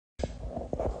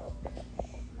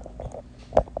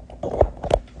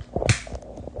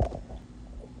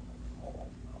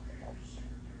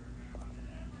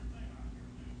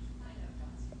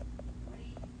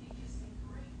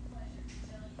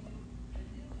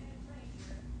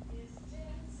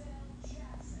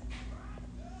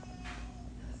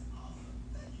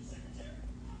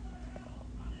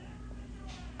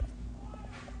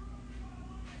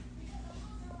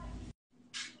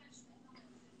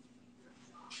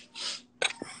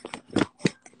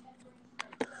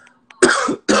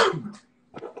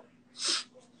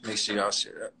sure y'all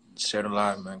share the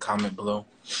live, man. Comment below.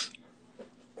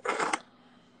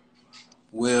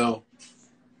 Will,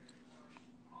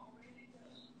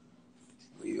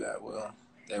 where you at, Will?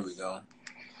 There we go.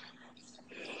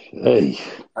 Hey,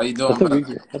 how you doing,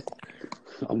 brother?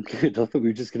 I'm good. I thought we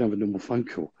were just gonna have a normal phone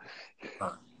call.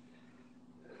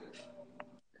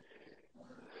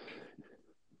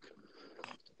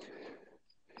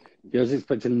 Yeah, I was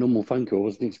expecting a normal phone call. I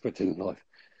wasn't expecting it live.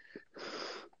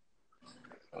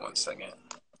 1 second.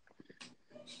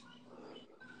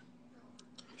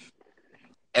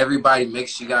 Everybody, make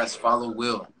sure you guys follow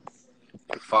Will.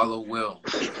 Follow Will.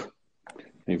 Thank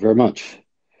you very much.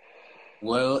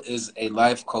 Will is a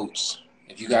life coach.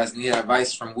 If you guys need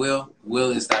advice from Will,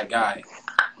 Will is that guy.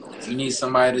 If you need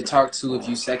somebody to talk to, if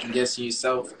you second guessing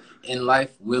yourself in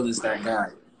life, Will is that guy.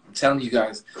 I'm telling you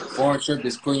guys, Foreign Trip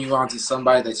is putting you on to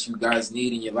somebody that you guys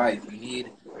need in your life.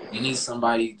 You need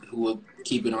somebody who will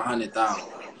keep it 100,000.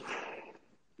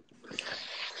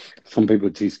 Some people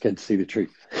are too scared to see the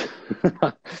truth.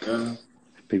 Yeah.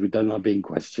 People don't like being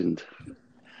questioned.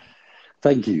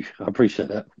 Thank you. I appreciate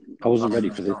that. I wasn't ready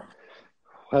for this.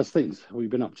 How's things? What have you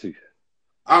been up to?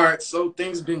 All right, so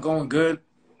things have been going good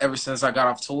ever since I got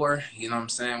off tour. You know what I'm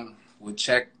saying? With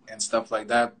Check and stuff like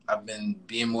that. I've been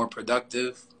being more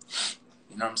productive.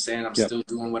 You know what I'm saying? I'm still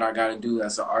doing what I got to do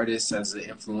as an artist, as an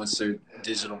influencer,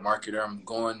 digital marketer. I'm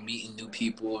going, meeting new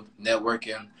people,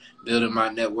 networking, building my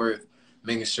net worth,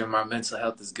 making sure my mental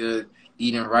health is good,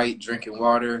 eating right, drinking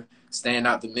water, staying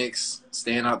out the mix,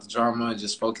 staying out the drama, and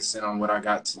just focusing on what I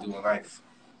got to do in life.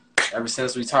 Ever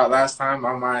since we talked last time,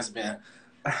 my mind's been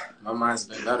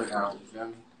better now. You feel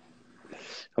me?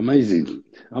 Amazing.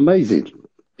 Amazing.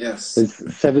 Yes.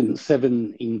 There's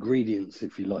seven ingredients,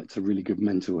 if you like, to really good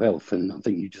mental health, and I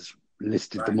think you just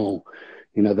listed them all.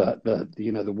 You know,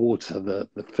 the water,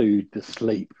 the food, the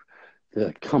sleep,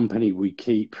 the company we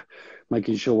keep,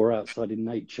 making sure we're outside in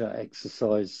nature,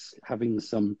 exercise, having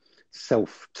some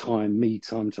self-time, me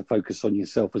time to focus on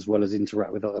yourself as well as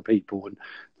interact with other people and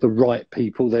the right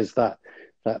people. There's that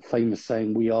famous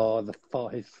saying, we are the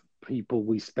 5 people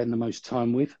we spend the most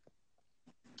time with.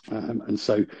 And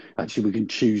so actually we can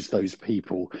choose those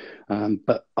people.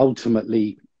 But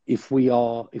ultimately, if we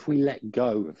let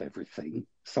go of everything,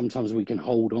 sometimes we can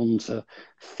hold on to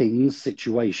things,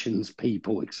 situations,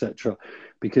 people, etc.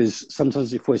 Because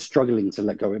sometimes if we're struggling to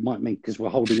let go, it might mean because we're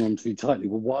holding on too tightly.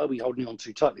 Well, why are we holding on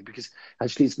too tightly? Because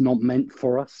actually it's not meant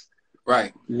for us.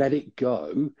 Right. Let it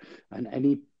go, and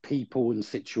any people and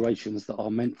situations that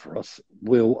are meant for us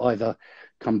will either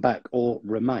come back or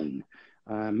remain.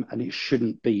 And it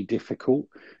shouldn't be difficult.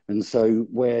 And so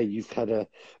where you've had a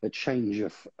change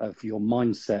of your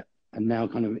mindset and now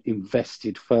kind of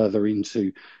invested further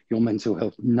into your mental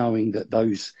health, knowing that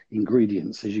those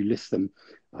ingredients, as you list them,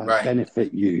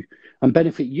 benefit you. And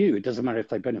benefit you, it doesn't matter if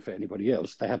they benefit anybody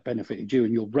else, they have benefited you,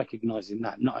 and you're recognizing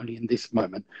that not only in this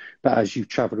moment, but as you've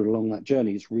traveled along that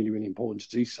journey, it's really, really important to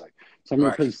do so. So I'm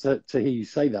really pleased to hear you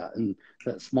say that, and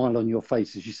that smile on your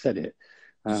face as you said it.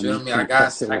 You feel me? I gotta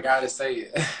say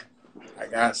it. I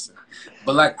got to.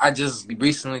 But like, I just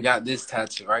recently got this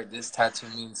tattoo, right? This tattoo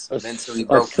means mentally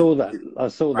broken. I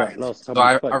saw that last time. So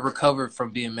I recovered from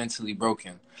being mentally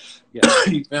broken. Yeah.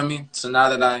 You feel me? So now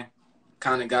that I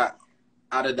kind of got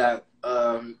out of that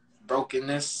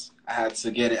brokenness, I had to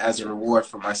get it as a reward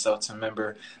for myself to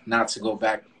remember not to go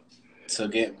back to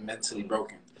get mentally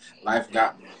broken. Life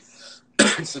got me.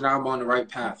 So now I'm on the right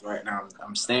path right now.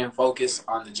 I'm staying focused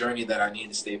on the journey that I need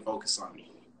to stay focused on.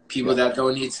 People that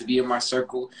don't need to be in my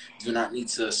circle do not need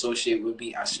to associate with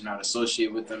me. I should not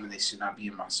associate with them, and they should not be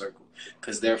in my circle,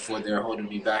 because therefore they're holding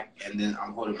me back, and then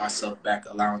I'm holding myself back,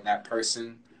 allowing that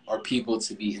person or people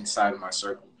to be inside of my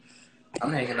circle.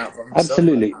 I'm hanging out by myself.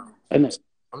 Absolutely. And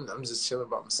I'm just chilling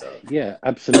by myself. Yeah,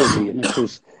 absolutely. And of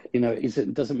course, you know,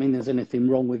 it doesn't mean there's anything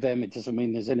wrong with them. It doesn't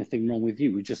mean there's anything wrong with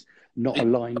you. We're just not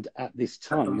aligned at this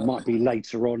time. You might be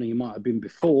later on, and you might have been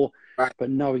before, but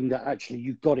knowing that actually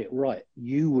you got it right,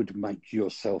 you would make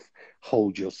yourself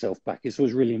hold yourself back. It's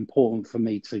always really important for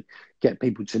me to get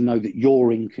people to know that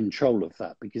you're in control of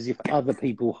that, because if other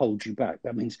people hold you back,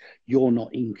 that means you're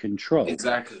not in control.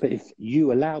 Exactly. But if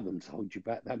you allow them to hold you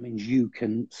back, that means you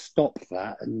can stop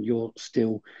that and you're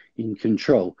still in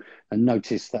control. And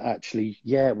notice that actually,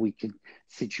 we can,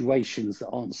 situations that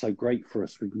aren't so great for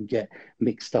us, we can get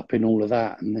mixed up in all of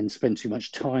that and then spend too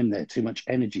much time there, too much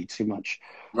energy, too much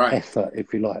effort,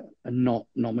 if you like, and not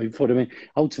move forward. I mean,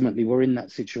 ultimately, we're in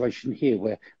that situation here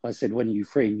where I said, when are you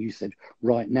free? And you said,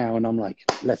 right now. And I'm like,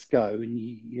 let's go. And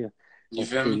you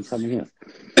feel me? Something else.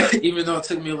 Even though it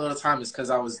took me a little time, it's because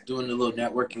I was doing a little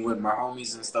networking with my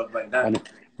homies and stuff like that.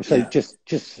 So Yeah.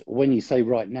 just when you say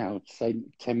right now, say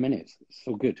 10 minutes. It's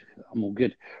all good. I'm all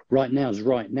good. Right now is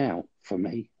right now for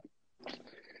me.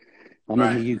 I'm in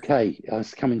Right. the UK.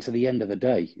 It's coming to the end of the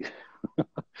day.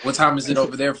 What time is it It's,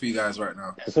 over there for you guys right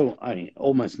now? it's all,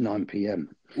 almost 9 p.m.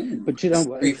 Ooh, But you it's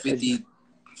know,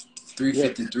 three yeah,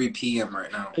 fifty three p.m.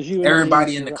 right now. as you and I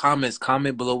Everybody in the interact, comments,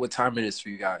 comment below what time it is for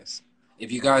you guys.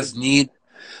 If you as, guys need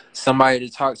somebody to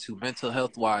talk to mental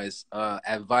health wise,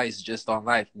 advice just on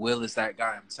life, Will is that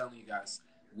guy. I'm telling you guys,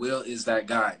 Will is that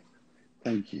guy.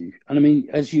 thank you. And I mean,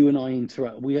 as you and I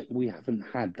interact, we haven't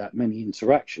had that many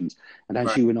interactions. And as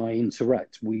Right. you and I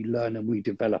interact, we learn and we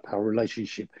develop our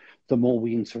relationship the more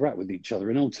we interact with each other.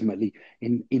 And ultimately,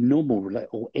 in normal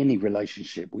or any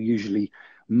relationship, we usually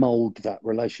mold that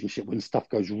relationship when stuff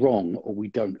goes wrong or we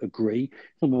don't agree.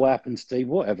 What happens, Steve?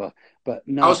 Whatever. But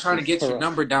I was trying to narcissists get your for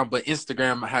number down, but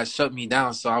Instagram has shut me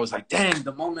down. So I was like, dang,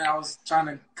 the moment I was trying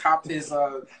to cop his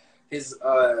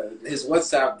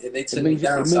WhatsApp, and they it took me means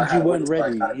down. So I you had to wait weren't until I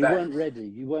ready. got it You back. weren't ready.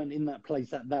 You weren't in that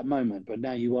place at that moment. But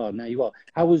now you are. Now you are.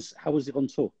 How was it on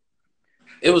tour?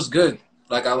 It was good.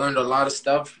 Like I learned a lot of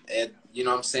stuff, and you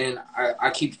know what I'm saying, I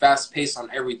keep fast pace on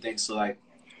everything. So like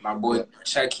my boy Yeah.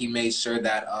 Check, he made sure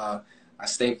that I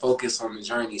stay focused on the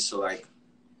journey. So like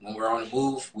when we're on the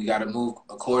move, we got to move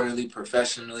accordingly,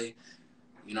 professionally.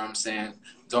 You know what I'm saying?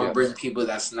 Don't Yeah. bring people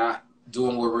that's not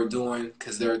doing what we're doing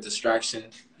because they're a distraction.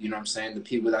 You know what I'm saying? The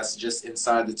people that's just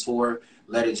inside the tour,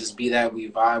 let it just be that we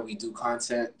vibe, we do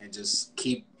content, and just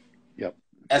keep Yeah.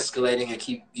 escalating and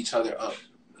keep each other up.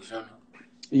 You feel me?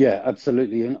 Yeah,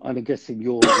 absolutely. And I guess in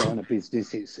your line of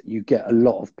business, it's you get a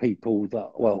lot of people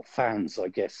that, well, fans, I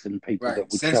guess, and people Right.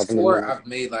 that would Since travel tour, along. I've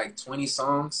made like 20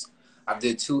 songs. I've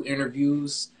did 2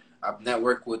 interviews. I've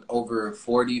networked with over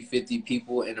 40, 50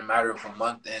 people in a matter of a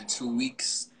month and 2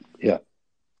 weeks. Yeah.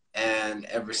 And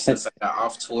ever And, since I got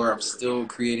off tour, I'm still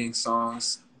creating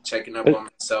songs, checking up and on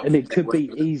myself, and it could be networking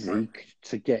with people. easy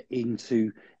to get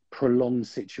into prolonged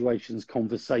situations,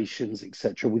 conversations,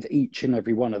 etc., with each and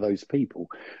every one of those people.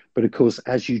 But of course,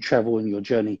 as you travel in your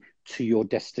journey to your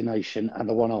destination and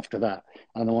the one after that,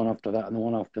 and the one after that, and the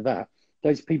one after that,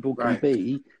 those people can Right.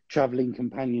 be traveling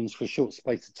companions for a short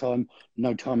space of time,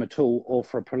 no time at all, or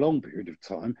for a prolonged period of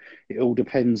time. It all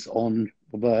depends on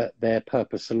their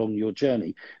purpose along your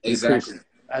journey. And of course, Exactly.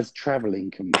 as traveling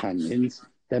companions,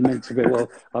 they're meant to be.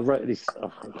 Well, I wrote this.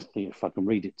 Oh, I think if I can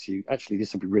read it to you, actually,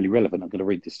 this will be really relevant. I'm going to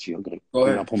read this to you. I'm going to Go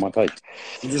bring it ahead. up on my page.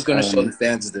 I'm just gonna show the Um,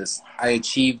 fans this. I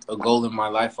achieved a goal in my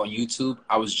life on YouTube.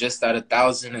 I was just at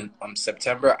 1,000 in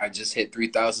September. I just hit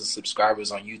 3,000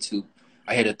 subscribers on YouTube.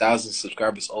 I hit 1,000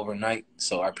 subscribers overnight.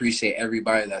 So I appreciate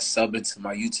everybody that's subbing to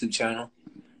my YouTube channel.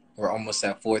 We're almost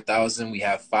at 4,000. We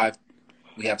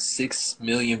have 6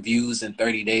 million views in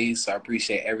 30 days. So I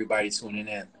appreciate everybody tuning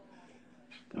in.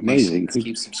 Make sure Amazing. to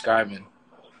keep subscribing.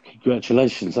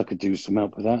 Congratulations. I could do some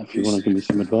help with that if you want to Appreciate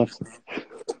give me it. some advice.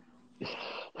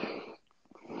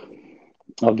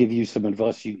 I'll give you some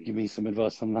advice. You give me some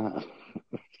advice on that.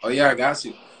 Oh yeah, I got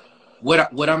you.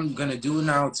 What I'm gonna do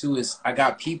now too is I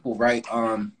got people right.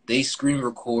 They screen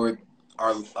record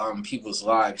our people's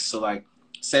lives. So like,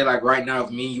 say like right now,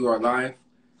 if me and you are live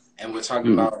and we're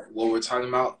talking Mm. about what we're talking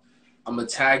about, I'm gonna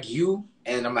tag you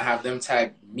and I'm gonna have them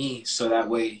tag me so that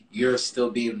way you're still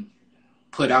being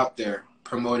put out there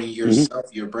promoting Hmm. yourself,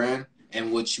 your brand,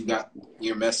 and what you got,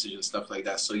 your message and stuff like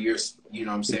that. So you're, you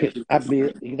know what I'm You saying? could People can add me. find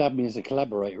it. You could add me as a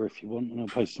collaborator if you want, and I'll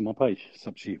post on my page. It's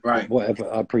up to you. Right.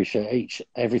 Whatever. I appreciate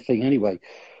everything anyway.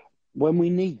 When we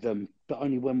need them, but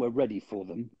only when we're ready for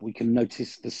them, we can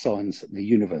notice the signs that the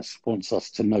universe wants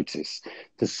us to notice.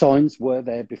 The signs were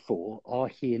there before, are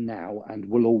here now, and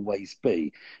will always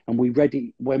be. And we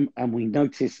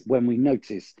notice when we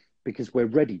notice because we're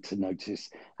ready to notice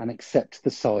and accept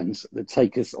the signs that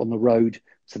take us on the road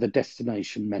to the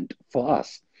destination meant for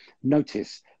us.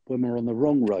 Notice when we're on the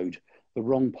wrong road, the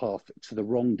wrong path to the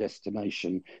wrong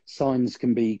destination. Signs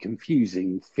can be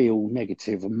confusing, feel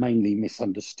negative, and mainly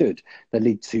misunderstood. They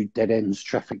lead to dead ends,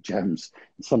 traffic jams,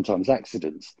 and sometimes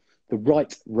accidents. The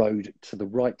right road to the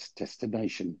right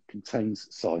destination contains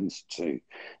signs too.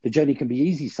 The journey can be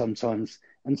easy sometimes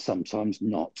and sometimes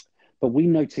not. But we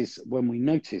notice when we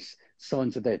notice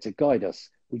signs are there to guide us.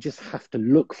 We just have to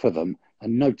look for them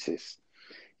and notice.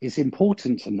 It's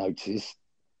important to notice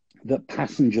that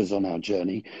passengers on our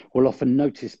journey will often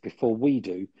notice before we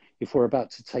do if we're about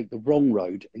to take the wrong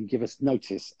road and give us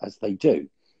notice as they do.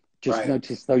 Just Right.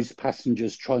 notice those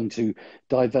passengers trying to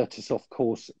divert us off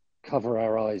course, cover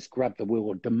our eyes, grab the wheel,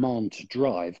 or demand to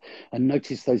drive. And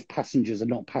notice those passengers are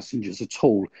not passengers at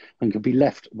all and can be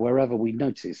left wherever we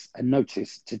notice and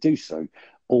notice to do so.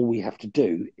 All we have to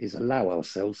do is allow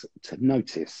ourselves to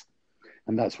notice.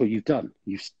 And that's what you've done.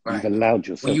 You've Right. allowed When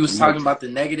yourself you to was talking notice. about the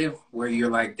negative, where you're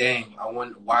like, dang, I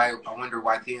wonder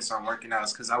why things aren't working out.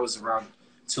 It's because I was around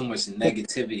too much Yeah,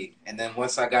 negativity. And then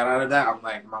once I got out of that, I'm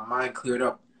like, my mind cleared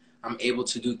up. I'm able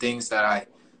to do things that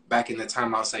back in the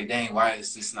time, I was like, dang, why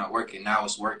is this not working? Now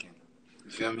it's working.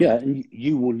 You feel me? yeah, and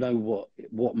you will know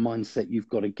what mindset you've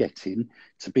got to get in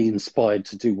to be inspired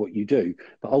to do what you do.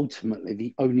 But ultimately,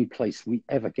 the only place we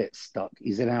ever get stuck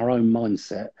is in our own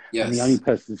mindset, and the only Yes.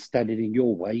 person standing in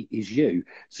your way is you.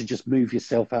 So just move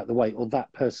yourself out of the way, or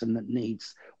that person that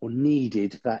needs or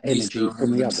needed that Needs energy to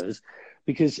from remove the themselves. others.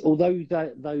 Because although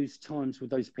those times with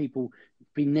those people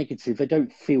be negative, they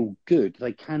don't feel good.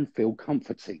 They can feel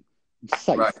comforting,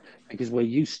 Right. safe, because we're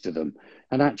used to them.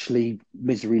 And actually,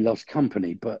 misery loves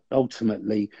company. But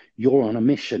ultimately, you're on a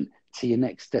mission to your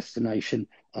next destination,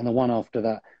 and the one after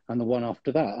that, and the one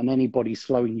after that. And anybody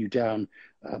slowing you down,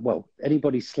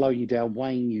 anybody slowing you down,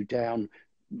 weighing you down,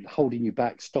 holding you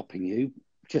back, stopping you,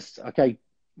 just okay,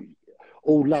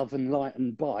 all love and light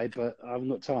and bye. But I've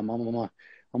got time.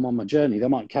 I'm on my journey. They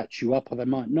might catch you up, or they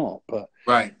might not. But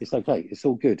Right. it's okay. It's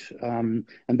all good. And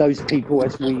those people,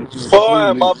 as we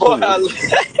Foreign, move my boy. forward,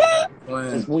 When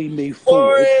as we move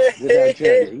forward with our Foreign.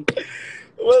 journey,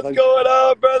 What's those going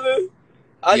on, brother?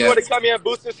 I just yeah. want to come here and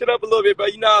boost this shit up a little bit, bro.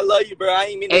 You know I love you, bro. I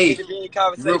ain't mean to Hey, intervene in real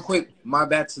conversation. quick, my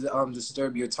bad to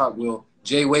disturb your talk, Will.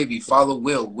 Jay Wavy, follow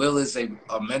Will. Will is a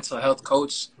mental health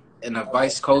coach and a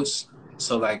vice coach.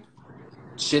 So like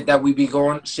shit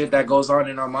that goes on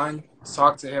in our mind,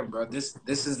 talk to him, bro. This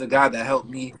is the guy that helped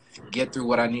me get through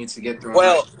what I need to get through in life.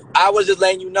 Well, I was just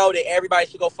letting you know that everybody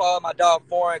should go follow my dog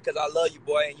Foreign because I love you,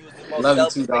 boy. And you was the most Love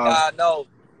you too, selfish nigga dog. I know.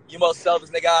 You most selfish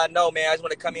nigga I know, man. I just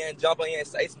want to come here and jump on here and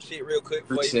say some shit real quick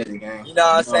for you. Appreciate it, gang. You know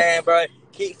what You I'm know, saying, bro?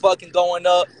 Keep fucking going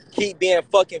up. Keep being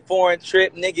fucking foreign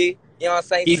trip, nigga. You know what I'm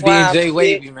saying? keep being Slime Jay shit.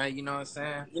 Wavy, man. You know what I'm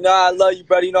saying? You know I love you,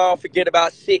 brother. You know I don't forget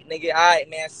about shit, nigga. All right,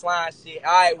 man. Slime shit.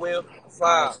 All right, Will. All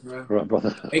Slime. right, man. right,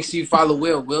 brother. Make sure you follow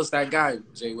Will. Will's that guy,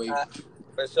 Jay All Wavy. right,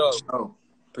 for sure. Oh,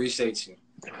 appreciate you.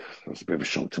 That was a bit of a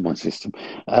shock to my system.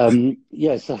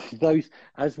 Yeah, so those,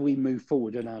 as we move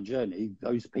forward in our journey,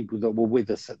 those people that were with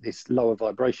us at this lower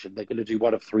vibration, they're going to do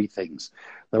one of three things.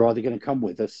 They're either going to come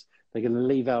with us, they're going to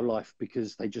leave our life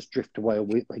because they just drift away, or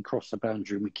they cross the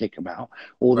boundary and we kick them out,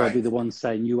 or they'll Right, be the ones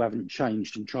saying you haven't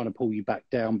changed and trying to pull you back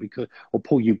down or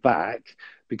pull you back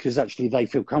because actually they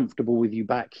feel comfortable with you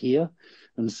back here.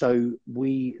 And so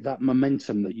that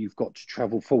momentum that you've got to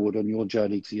travel forward on your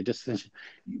journey to your destination,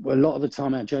 a lot of the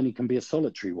time our journey can be a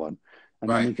solitary one. And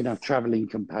then right. we can have traveling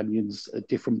companions at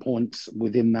different points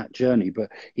within that journey.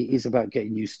 But it is about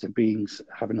getting used to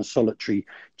having a solitary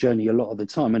journey a lot of the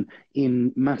time. And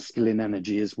in masculine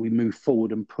energy, as we move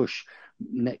forward and push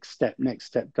next step,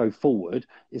 go forward,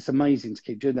 it's amazing to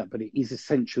keep doing that. But it is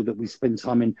essential that we spend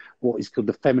time in what is called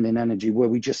the feminine energy, where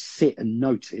we just sit and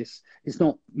notice. It's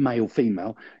not male,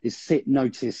 female. It's sit,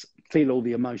 notice, feel all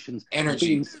the emotions, and be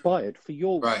Energy. inspired for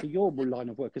your Right, line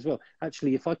of work as well.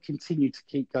 Actually, if I continue to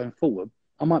keep going forward,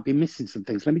 I might be missing some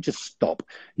things. Let me just stop,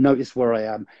 notice where I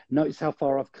am, notice how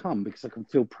far I've come, because I can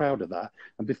feel proud of that.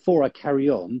 And before I carry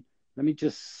on, let me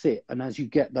just sit. And as you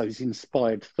get those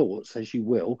inspired thoughts, as you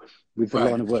will with the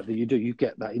right, line of work that you do, you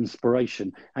get that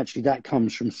inspiration. Actually, that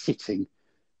comes from sitting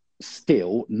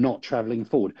still, not traveling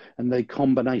forward. And the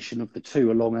combination of the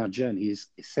two along our journey is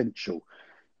essential.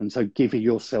 And so give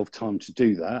yourself time to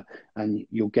do that and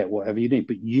you'll get whatever you need.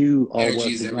 But you are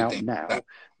energy is working out everything. now.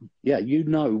 Yeah, you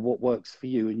know what works for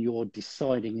you and you're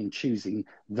deciding and choosing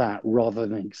that rather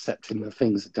than accepting the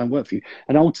things that don't work for you.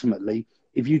 And ultimately,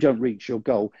 if you don't reach your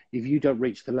goal, if you don't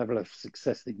reach the level of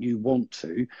success that you want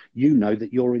to, you know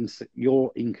that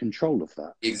you're in control of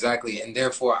that. Exactly, and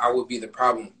therefore I would be the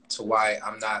problem to why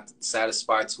I'm not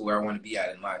satisfied to where I want to be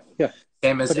at in life. Yeah,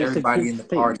 Same as but it's a everybody good in the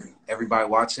thing. party, everybody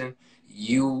watching.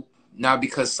 You, not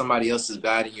because somebody else is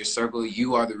bad in your circle,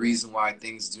 you are the reason why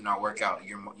things do not work out.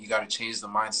 You got to change the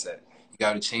mindset. You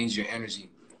got to change your energy.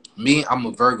 Me, I'm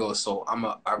a Virgo, so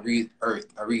I read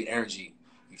Earth. I read energy.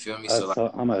 You feel me? So like,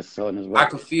 So I'm a sign as I well.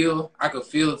 could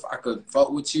feel if I could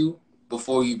fuck with you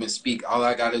before you even speak. All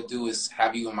I gotta do is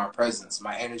have you in my presence.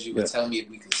 My energy would Yeah, tell me if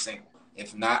we can sync.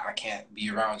 If not, I can't be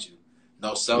around you. No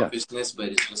yeah. selfishness, but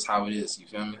it's just how it is. You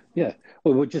feel me? Yeah,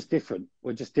 well, we're just different.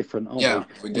 We're just different, aren't Yeah, we?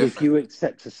 we're And if different. you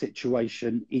accept a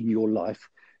situation in your life,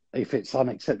 if it's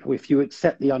unacceptable, if you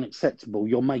accept the unacceptable,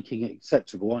 you're making it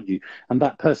acceptable, aren't you? And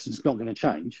that person's not going to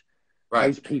change. Right.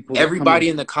 Those people that come Everybody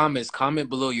in, in the comments, comment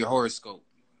below your horoscope.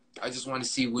 I just want to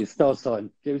see what. your star sign,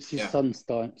 give us your Yeah. sun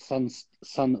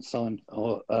sign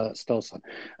or star sign.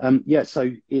 Yeah, so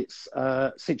it's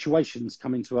situations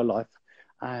come into our life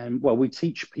well, we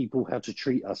teach people how to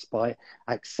treat us by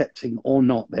accepting or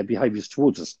not their behaviours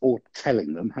towards us, or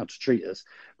telling them how to treat us.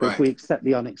 But if we accept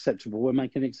the unacceptable, we're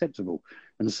making it acceptable.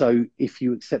 And so if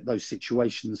you accept those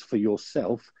situations for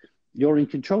yourself, you're in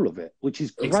control of it, which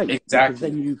is great. Exactly. Because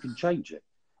then you can change it,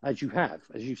 as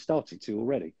you've started to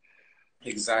already.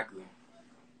 Exactly.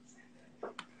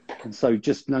 And so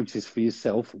just notice for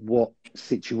yourself what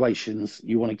situations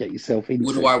you want to get yourself into.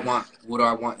 What do I want? What do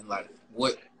I want in life?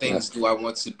 What things do I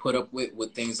want to put up with?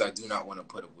 What things I do not want to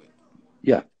put up with?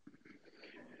 Yeah.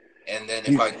 And then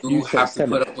if I do have to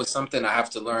put up with something, I have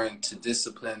to learn to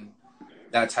discipline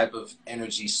that type of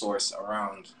energy source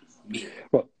around me.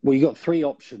 Well, you got three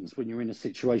options when you're in a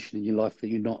situation in your life that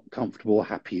you're not comfortable or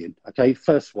happy in. Okay,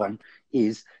 first one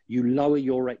is you lower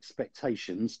your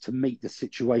expectations to meet the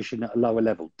situation at a lower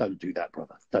level. Don't do that,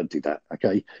 brother. Don't do that.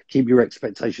 Okay, keep your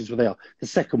expectations where they are. The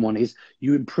second one is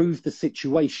you improve the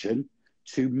situation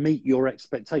to meet your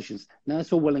expectations. Now,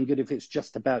 that's all well and good if it's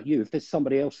just about you. If there's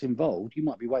somebody else involved, you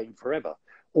might be waiting forever,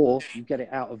 or you get it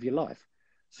out of your life.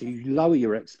 So you lower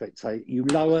your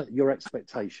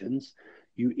expectations,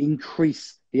 you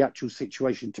increase the actual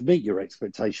situation to meet your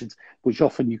expectations, which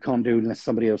often you can't do unless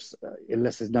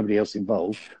there's nobody else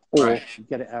involved, or you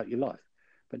get it out of your life.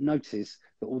 But notice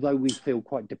that although we feel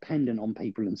quite dependent on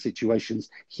people and situations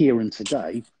here and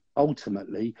today,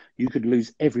 ultimately you could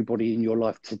lose everybody in your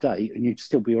life today and you'd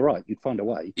still be all right. You'd find a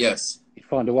way. Yes. You'd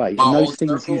find a way. My and those old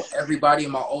things circle, everybody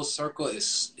in my old circle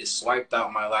is swiped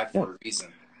out my life for a reason.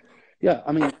 Yeah,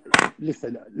 I mean,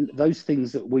 listen, those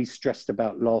things that we stressed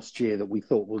about last year that we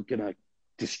thought were going to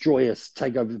destroy us,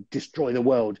 take over, destroy the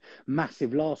world,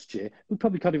 massive last year, we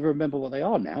probably can't even remember what they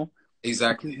are now.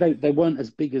 Exactly. They weren't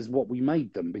as big as what we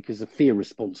made them, because the fear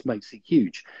response makes it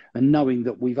huge. And knowing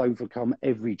that we've overcome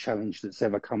every challenge that's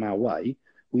ever come our way,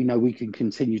 we know we can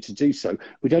continue to do so.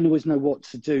 We don't always know what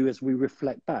to do as we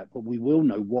reflect back, but we will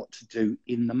know what to do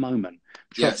in the moment.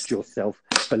 Trust yourself,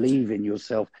 believe in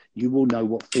yourself. You will know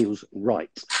what feels right.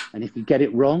 And if you get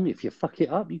it wrong, if you fuck it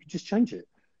up, you can just change it.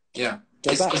 Yeah.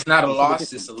 It's not a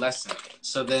loss, it's a lesson.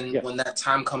 So then when that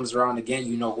time comes around again,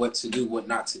 you know what to do, what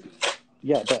not to do.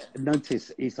 Yeah, but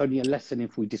notice it's only a lesson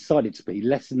if we decide it to be.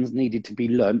 Lessons needed to be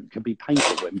learnt can be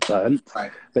painful when burnt,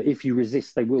 but if you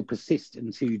resist, they will persist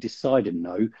until you decide and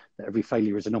know that every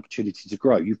failure is an opportunity to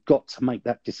grow. You've got to make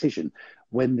that decision.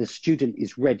 When the student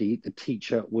is ready, the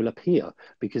teacher will appear,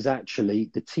 because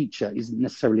actually the teacher isn't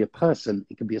necessarily a person,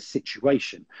 it can be a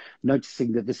situation.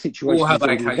 Noticing that the situation is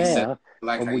already there,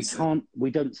 and we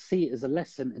don't see it as a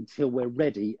lesson until we're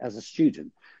ready as a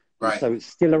student. So it's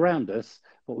still around us,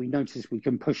 but we notice we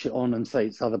can push it on and say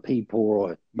it's other people,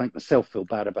 or make myself feel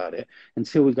bad about it,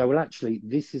 until we go, well, actually,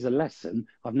 this is a lesson.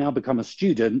 I've now become a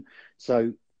student.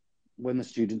 So when the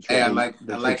student's ready, I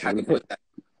like how you put that.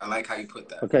 I like how you put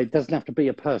that. Okay, it doesn't have to be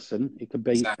a person. It could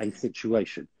be a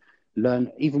situation.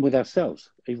 Learn, even with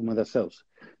ourselves.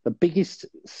 The biggest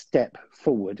step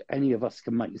forward any of us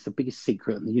can make, it's the biggest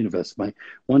secret in the universe, mate.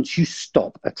 Once you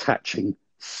stop attaching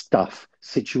stuff,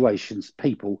 situations,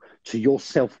 people to your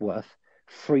self-worth,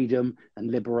 freedom and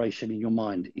liberation in your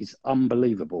mind is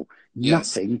unbelievable.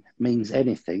 Nothing means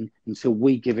anything until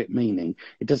we give it meaning.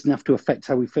 It doesn't have to affect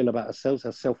how we feel about ourselves,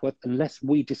 our self-worth, unless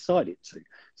we decide it to.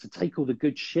 So take all the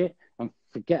good shit and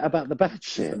forget about the bad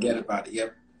shit. Forget about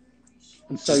it,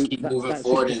 And so just keep moving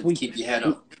forward and keep your head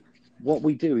up. What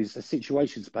we do is the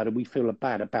situation's bad and we feel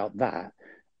bad about that,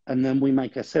 and then we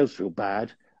make ourselves feel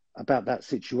bad about that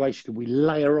situation. We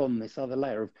layer on this other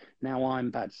layer of, now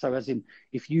I'm bad. So as in,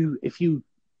 if you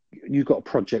got a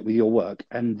project with your work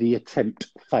and the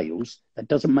attempt fails, that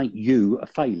doesn't make you a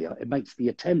failure. It makes the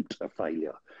attempt a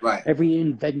failure. Right. Every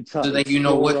inventor. So then you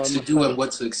know what to do and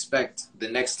what to expect the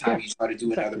next time you try to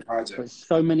do another project. But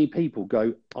so many people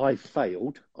go, I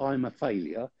failed, I'm a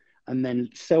failure, and then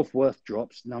self-worth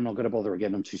drops. No, I'm not going to bother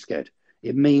again. I'm too scared.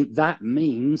 That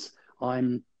means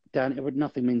I'm down.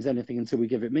 Nothing means anything until we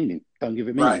give it meaning. Don't give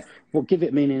it meaning. Well, give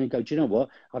it meaning and go, do you know what?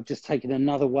 I've just taken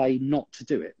another way not to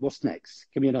do it. What's next?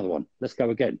 Give me another one. Let's go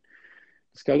again.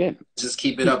 Just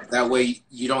keep it up. That way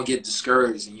you don't get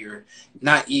discouraged, and you're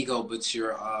not ego, but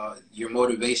your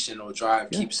motivational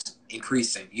drive keeps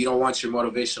increasing. You don't want your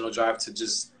motivational drive to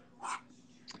just...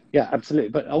 Yeah, absolutely.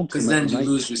 But ultimately, then you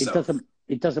lose yourself.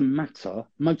 It doesn't matter.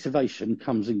 Motivation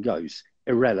comes and goes.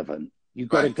 Irrelevant. You've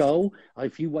got a goal.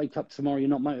 If you wake up tomorrow, you're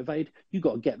not motivated, you've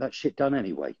got to get that shit done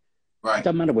anyway. It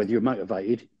doesn't matter whether you're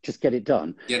motivated, just get it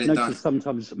done. Notice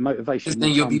sometimes motivation...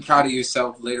 Then you'll be proud of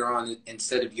yourself later on.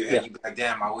 Instead of your head, you'll be like,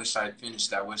 damn, I wish I had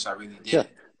finished that. I wish I really did. Yeah.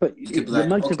 But You could be your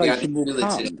like, okay, I motivation didn't will feel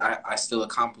it today. come. I still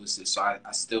accomplished it. So I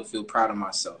still feel proud of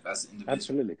myself as an individual.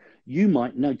 Absolutely. You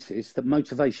might notice that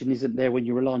motivation isn't there when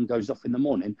your alarm goes off in the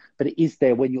morning, but it is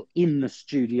there when you're in the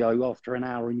studio after an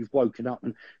hour and you've woken up.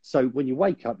 And so when you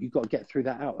wake up, you've got to get through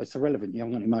that out. It's irrelevant. You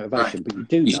haven't got any Right. motivation, but you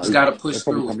do You just know got to push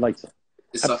it'll probably through come it. later.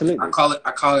 It's I Absolutely. call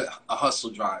it a hustle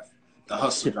drive. The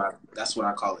hustle drive. That's what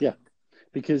I call it. Yeah.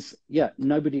 Because,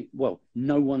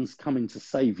 no one's coming to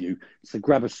save you. So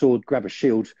grab a sword, grab a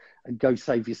shield, and go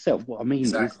save yourself. What I mean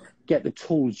is get the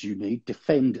tools you need,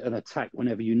 defend and attack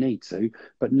whenever you need to.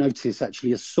 But notice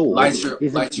actually a sword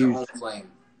Light your own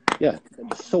flame. Yeah,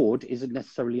 the sword isn't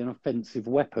necessarily an offensive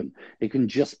weapon. It can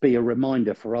just be a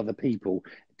reminder for other people.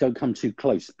 Don't come too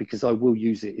close because I will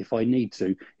use it if I need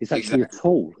to. It's actually a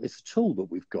tool. It's a tool that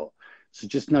we've got. So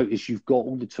just notice you've got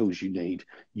all the tools you need.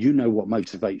 You know what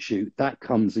motivates you. That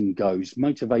comes and goes.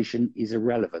 Motivation is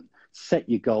irrelevant. Set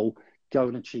your goal, go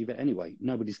and achieve it anyway.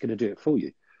 Nobody's going to do it for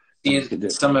you.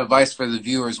 Some advice for the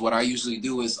viewers. What I usually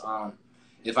do is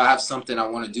if I have something I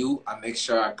want to do, I make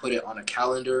sure I put it on a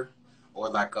calendar or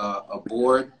like a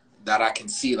board that I can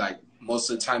see. Like most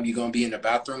of the time you're going to be in the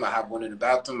bathroom. I have one in the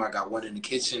bathroom. I got one in the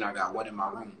kitchen. I got one in my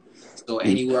room. So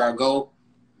anywhere I go,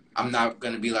 I'm not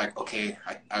going to be like, okay,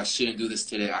 I shouldn't do this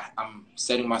today. I'm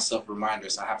setting myself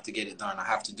reminders. I have to get it done. I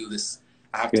have to do this.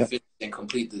 I have to finish and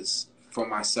complete this for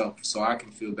myself so I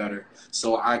can feel better,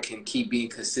 so I can keep being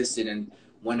consistent. And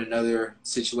when another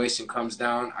situation comes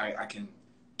down, I can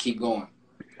keep going.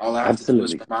 All I have to do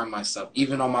is remind myself.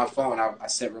 Even on my phone, I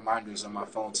set reminders on my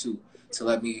phone too to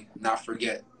let me not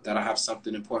forget that I have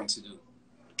something important to do.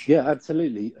 Yeah,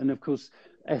 absolutely. And of course,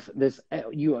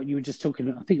 you were just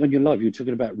talking, I think on your live, you were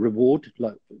talking about reward,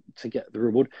 like to get the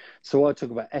reward. So I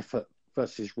talk about effort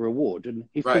versus reward. And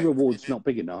if the reward's not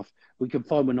big enough, we can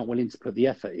find we're not willing to put the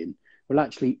effort in. Well,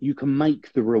 actually, you can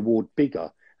make the reward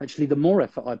bigger. Actually, the more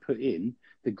effort I put in,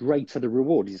 the greater the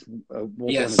reward is, what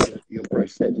one of your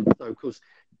bros said. And so, of course,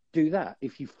 do that.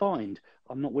 If you find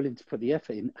I'm not willing to put the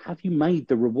effort in, have you made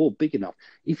the reward big enough?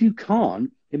 If you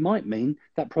can't, it might mean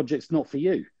that project's not for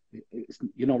you.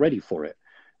 You're not ready for it.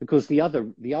 Because the other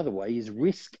way is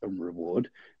risk and reward.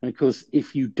 And of course,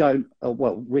 if you don't,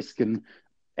 risk and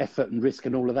effort and risk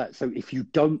and all of that. So if you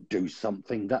don't do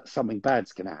something, something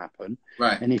bad's going to happen.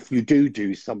 Right. And if you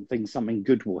do something, something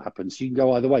good will happen. So you can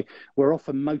go either way. We're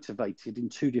often motivated in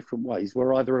two different ways.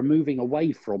 We're either a moving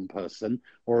away from person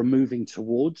or a moving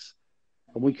towards.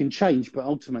 And we can change, but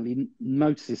ultimately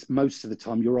notice most of the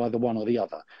time you're either one or the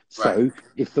other. So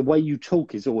if the way you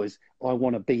talk is always, I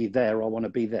want to be there,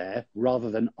 rather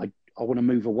than I want to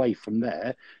move away from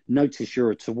there, notice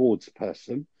you're a towards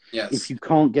person. Yes. If you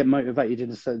can't get motivated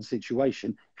in a certain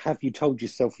situation, have you told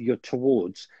yourself you're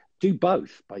towards? Do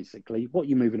both, basically. What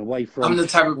you're moving away from. I'm the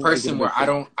type of person where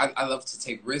I love to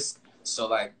take risks. So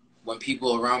like when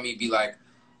people around me be like,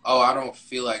 oh, I don't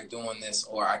feel like doing this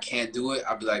or I can't do it,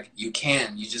 I'll be like, you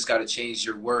can. You just got to change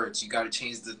your words. You got to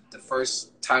change the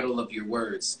first title of your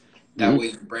words. That way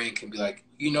your brain can be like,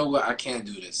 you know what, I can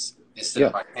do this instead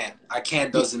of I can't. I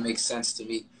can't doesn't make sense to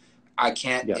me. I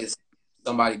can't is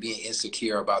somebody being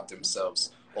insecure about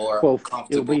themselves or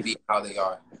comfortable being how they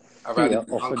are. I'd rather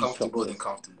be uncomfortable than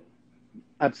comfortable.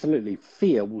 Absolutely.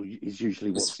 Fear is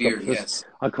usually what stops us.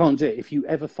 I can't do it. If you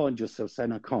ever find yourself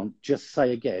saying I can't, just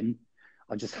say again,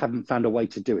 I just haven't found a way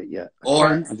to do it yet.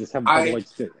 I just haven't found a way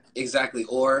to do it. Exactly.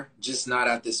 Or just not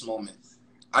at this moment.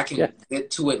 I can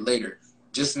get to it later.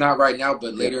 Just not right now,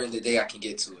 but later in the day I can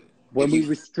get to it. When we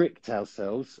restrict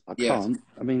ourselves, I can't.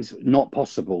 I mean, it's not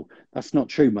possible. That's not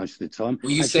true most of the time.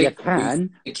 When you say I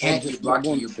can, you're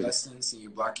blocking your blessings and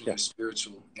you're blocking your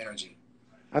spiritual energy.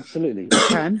 Absolutely. I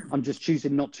can. I'm just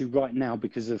choosing not to right now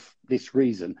because of this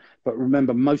reason. But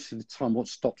remember, most of the time what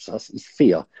stops us is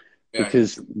fear.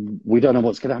 Because we don't know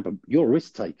what's going to happen. You're a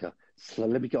risk taker, so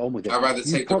let me get on with it. I'd rather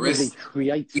take the risk,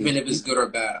 even if it's good or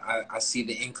bad. I see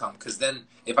the income, because then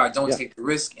if I don't take the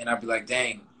risk, and I'd be like,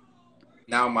 dang,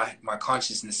 now my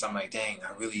consciousness, I'm like, dang,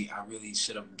 I really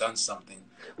should have done something.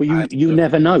 Well, you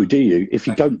never know, do you? If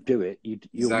you don't do it,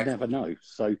 you'll never know.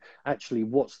 So actually,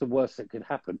 what's the worst that could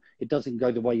happen? It doesn't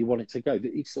go the way you want it to go.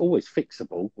 It's always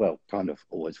fixable. Well, kind of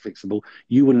always fixable.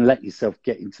 You wouldn't let yourself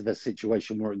get into the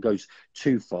situation where it goes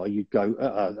too far. You'd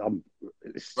go,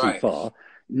 it's too far.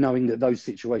 Knowing that those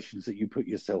situations that you put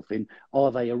yourself in,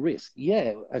 are they a risk?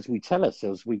 Yeah, as we tell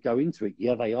ourselves, we go into it,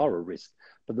 yeah, they are a risk.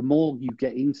 But the more you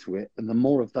get into it and the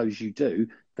more of those you do,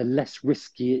 the less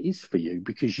risky it is for you,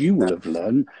 because you will have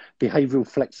learned behavioral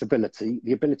flexibility,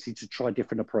 the ability to try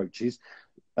different approaches.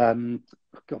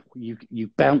 You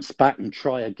bounce back and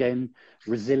try again,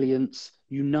 resilience.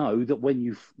 You know that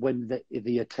when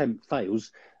the attempt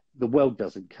fails, the world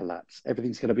doesn't collapse.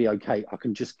 Everything's going to be okay. I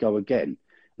can just go again.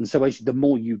 And so as the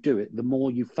more you do it, the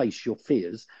more you face your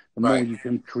fears, the more Right. you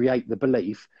can create the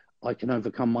belief, I can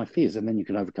overcome my fears, and then you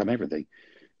can overcome everything.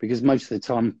 Because most of the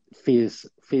time, fears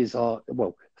are,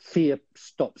 well, fear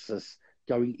stops us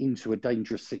going into a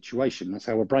dangerous situation. That's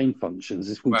how our brain functions.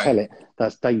 If we Right. tell it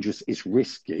that's dangerous, it's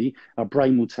risky, our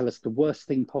brain will tell us the worst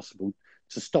thing possible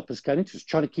to stop us going into it. It's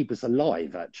trying to keep us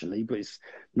alive, actually, but it's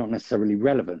not necessarily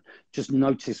relevant. Just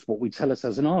notice what we tell us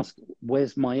as an ask.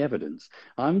 Where's my evidence?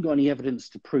 I haven't got any evidence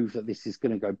to prove that this is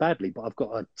going to go badly, but I've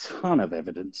got a ton of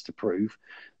evidence to prove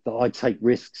that I take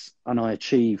risks and I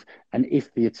achieve. And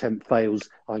if the attempt fails,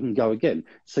 I can go again.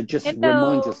 So just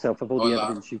remind yourself of all the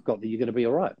evidence you've got that you're going to be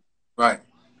all right. Right.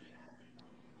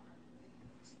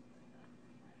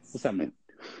 What's that mean?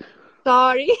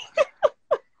 Sorry.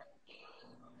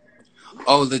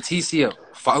 Oh, Leticia,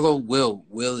 follow Will.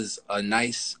 Will is a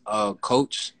nice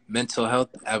coach, mental health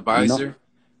advisor.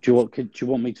 Do you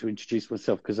want me to introduce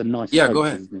myself? Because a nice Yeah, coach, go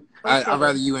ahead. isn't it? I'd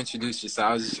rather you introduce yourself.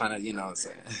 I was just trying to, you know,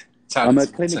 I'm a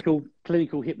clinical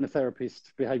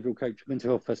hypnotherapist, behavioural coach,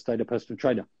 mental health first aider, personal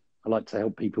trainer. I like to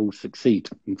help people succeed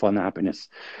and find their happiness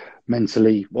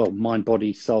mentally, well, mind,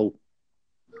 body, soul,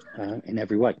 in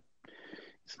every way.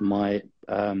 It's my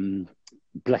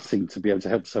blessing to be able to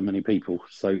help so many people.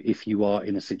 So if you are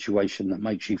in a situation that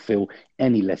makes you feel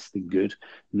any less than good,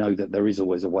 know that there is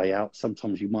always a way out.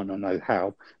 Sometimes you might not know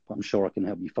how, but I'm sure I can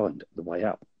help you find the way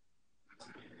out.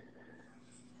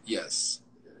 Yes.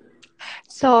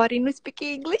 Sorry, no speak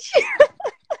English.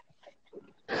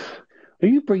 Who are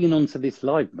you bringing onto this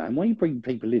live, man? Why are you bringing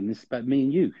people in? This is about me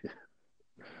and you.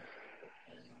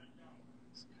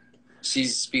 She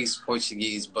speaks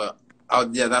Portuguese, but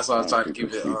yeah, that's why I was trying to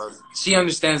give it. She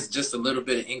understands just a little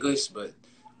bit of English, but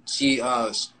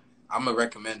I'm gonna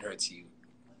recommend her to you.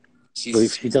 Well,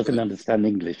 if she doesn't understand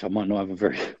English, I might not have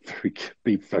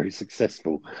be very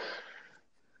successful.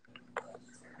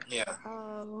 Yeah.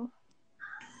 Oh.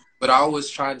 But I always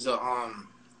try to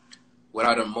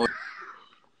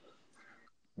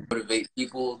motivate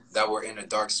people that were in a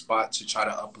dark spot to try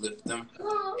to uplift them.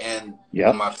 And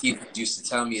what my people used to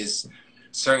tell me is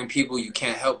certain people you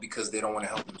can't help because they don't want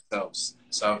to help themselves.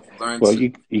 So I've learned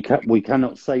we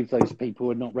cannot save those people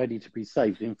who are not ready to be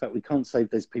saved. In fact, we can't save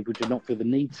those people who do not feel the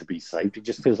need to be saved. It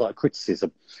just feels like a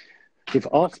criticism.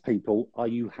 Ask people, are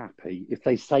you happy? If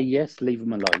they say yes, leave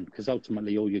them alone, because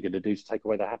ultimately all you're going to do is take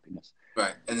away their happiness.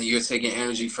 Right. And then you're taking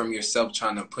energy from yourself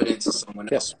trying to put into someone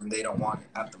else when they don't want it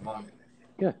at the moment.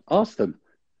 Yeah, ask them.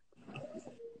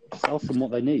 Just ask them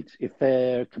what they need. If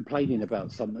they're complaining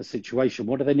about a situation,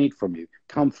 what do they need from you?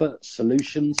 Comfort,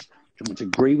 solutions? Do you want to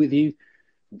agree with you?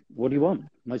 What do you want?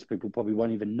 Most people probably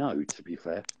won't even know, to be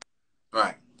fair.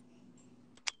 Right.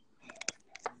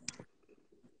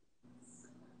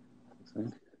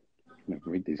 I'm going to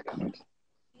read these comments.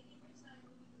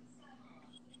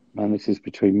 Man, this is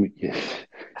between me. Yeah,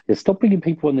 stop bringing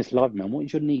people on this live, man. What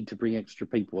is your need to bring extra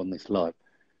people on this live?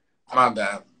 My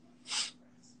bad.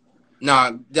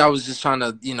 No, I was just trying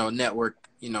to, network,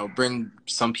 bring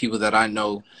some people that I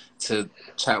know to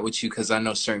chat with you, because I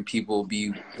know certain people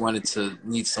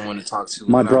need someone to talk to.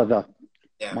 My brother,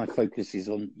 my focus is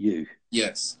on you.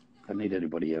 Yes. I don't need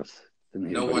anybody else.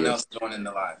 No one else joining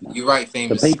the live. You're right,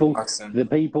 famous. The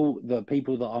people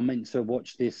that are meant to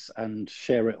watch this and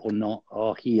share it or not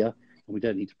are here, and we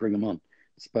don't need to bring them on.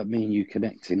 It's about me and you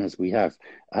connecting as we have.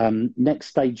 Next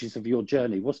stages of your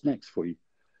journey. What's next for you?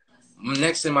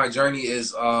 Next in my journey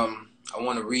is I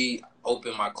want to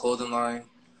reopen my clothing line.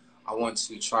 I want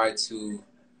to try to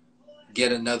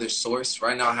get another source.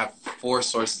 Right now I have 4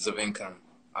 sources of income.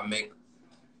 I make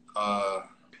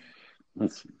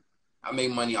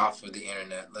money off of the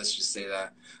internet. Let's just say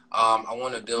that. I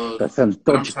want to build. That sounds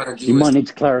dodgy. You might need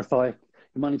to clarify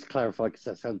because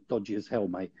that sounds dodgy as hell,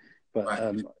 mate. But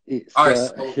right. It's all right.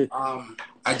 So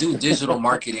I do digital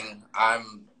marketing.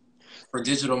 For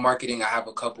digital marketing, I have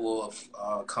a couple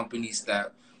of companies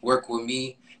that work with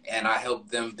me, and I help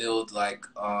them build like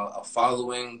a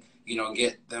following.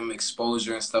 Get them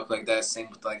exposure and stuff like that. Same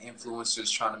with like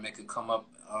influencers trying to make it come up.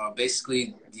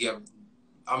 Basically,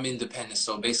 I'm independent,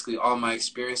 so basically all my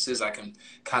experiences, I can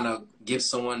kind of give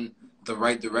someone the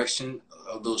right direction,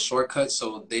 a little shortcut,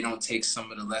 so they don't take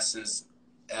some of the lessons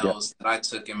that I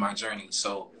took in my journey.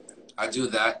 So I do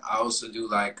that. I also do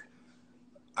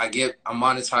I'm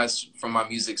monetized from my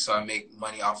music, so I make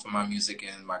money off of my music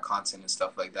and my content and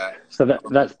stuff like that. So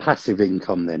that's passive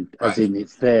income then, as in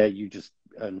it's there, you just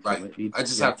earn from it. I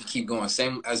just have to keep going.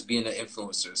 Same as being an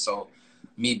influencer. So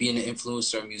me being an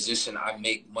influencer and musician, I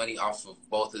make money off of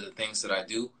both of the things that I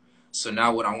do. So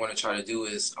now what I want to try to do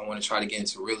is I want to try to get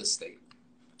into real estate.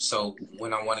 So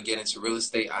when I want to get into real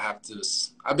estate,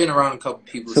 I've been around a couple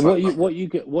people. So what you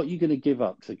going to give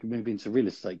up to move into real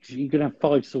estate? Because you're going to have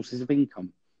 5 sources of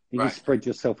income. You can Right. spread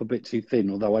yourself a bit too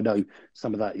thin. Although I know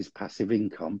some of that is passive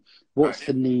income. What's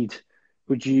the need?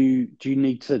 Do you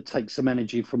need to take some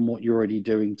energy from what you're already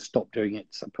doing, stop doing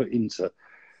it, to put into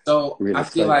real estate? I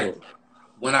feel like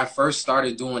when I first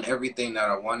started doing everything that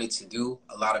I wanted to do,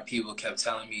 a lot of people kept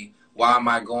telling me, why am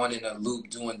I going in a loop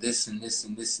doing this and this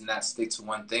and this and that, stick to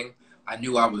one thing? I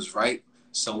knew I was right.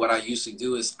 So what I usually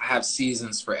do is I have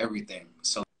seasons for everything.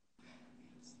 So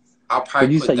I'll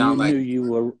probably put down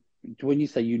when you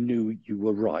say you knew you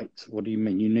were right, what do you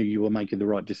mean? You knew you were making the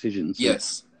right decisions?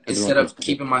 Yes. Instead of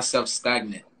keeping myself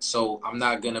stagnant. So I'm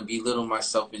not going to belittle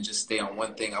myself and just stay on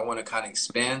one thing. I want to kind of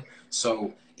expand.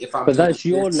 So if I'm that's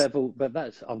your level,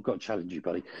 I've got to challenge you,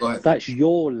 buddy. Go ahead. That's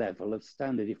your level of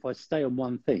standard. If I stay on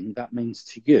one thing, that means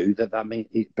to you that means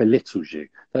it belittles you.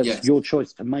 That's your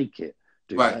choice to make it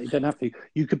do that. You don't have to.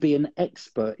 You could be an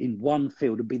expert in one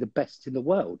field and be the best in the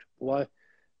world. Why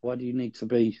do you need to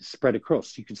be spread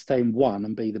across? You could stay in one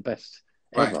and be the best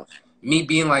ever. Me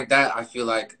being like that, I feel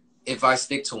like if I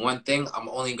stick to one thing, I'm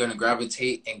only going to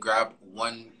gravitate and grab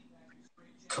one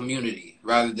community,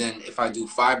 rather than if I do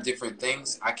 5 different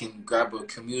things, I can grab a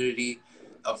community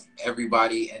of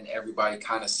everybody, and everybody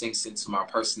kind of sinks into my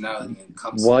personality and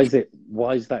comes. Why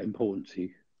is that important to you?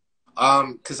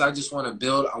 Because I just want to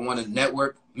build. I want to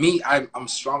network. I'm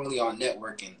strongly on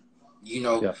networking.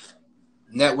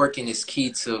 Networking is key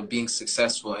to being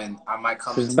successful, and I might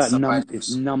come into somebody.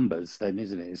 It's numbers, then,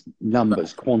 isn't it? It's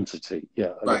numbers, quantity.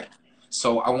 Yeah. Right.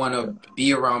 So I want to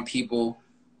be around people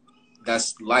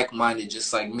that's like-minded,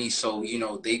 just like me. So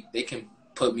they can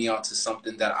put me onto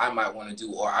something that I might want to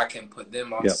do, or I can put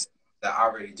them on something that I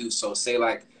already do. So say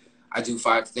like I do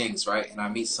 5 things, right? And I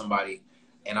meet somebody,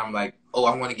 and I'm like, oh,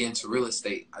 I want to get into real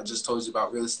estate. I just told you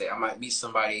about real estate. I might meet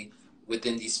somebody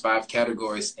within these 5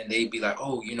 categories, and they'd be like,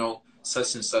 oh,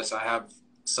 such and such, I have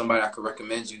somebody I could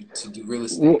recommend you to do real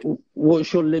estate.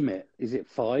 What's your limit? Is it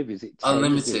 5? Is it 10?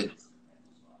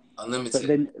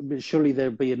 Unlimited? But surely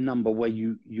there'll be a number where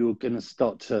you're going to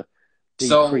start to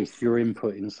decrease your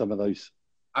input in some of those.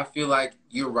 I feel like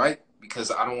you're right,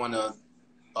 because I don't want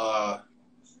to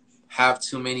have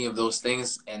too many of those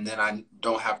things, and then I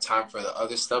don't have time for the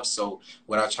other stuff. So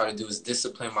what I try to do is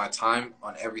discipline my time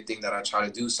on everything that I try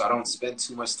to do, so I don't spend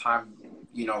too much time,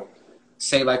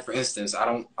 say like for instance,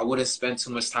 I wouldn't spend too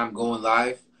much time going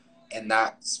live and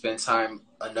not spend time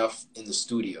enough in the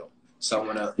studio. So I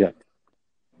want to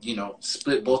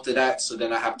split both of that, so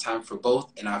then I have time for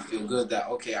both, and I feel good that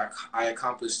I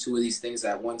accomplished 2 of these things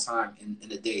at one time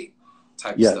in a day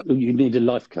type of stuff. You need a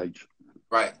life coach.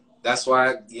 Right. That's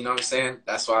why, what I'm saying?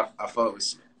 That's why I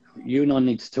focus. You and I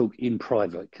need to talk in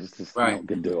private, because this is not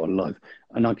going to do it on live.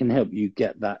 And I can help you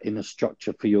get that in a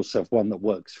structure for yourself, one that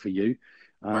works for you.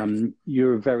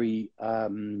 You're a very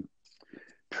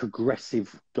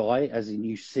progressive guy, as in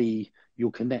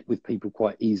you'll connect with people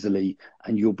quite easily,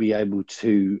 and you'll be able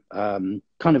to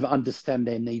kind of understand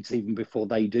their needs even before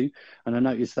they do. And I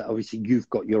noticed that obviously you've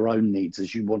got your own needs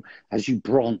as you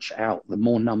branch out. The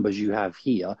more numbers you have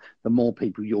here, the more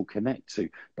people you'll connect to.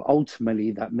 But ultimately,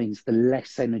 that means the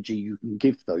less energy you can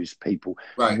give those people.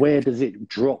 Right. Where does it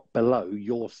drop below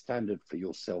your standard for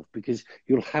yourself? Because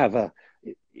you'll have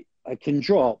I can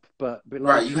drop, but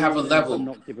below you have a level. I'm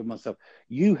not giving myself.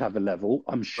 You have a level,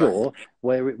 I'm sure,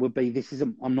 where it would be,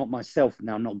 I'm not myself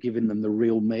now, not giving them the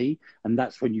real me, and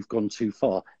that's when you've gone too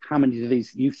far. How many of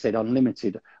these, you've said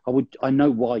unlimited. I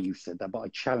know why you said that, but I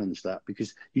challenge that,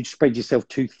 because you spread yourself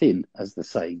too thin, as the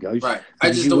saying goes. Right. I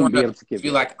just don't want to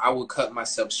feel like I would cut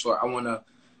myself short. I want to,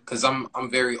 because I'm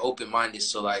very open-minded,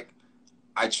 so like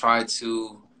I try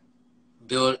to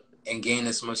build and gain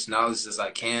as much knowledge as I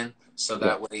can. So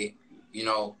that way,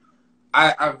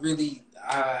 I really,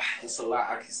 it's a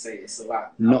lot. I can say it's a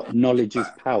lot. Knowledge is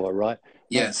power, right?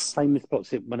 Yes. Famous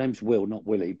boxer. My name's Will, not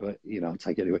Willie, but I'll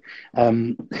take it anyway.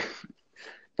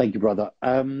 Thank you, brother.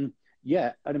 And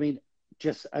I mean,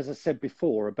 just as I said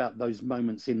before about those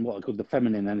moments in what I call the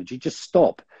feminine energy, just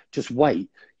stop, just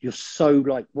wait. You're so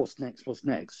like, what's next? What's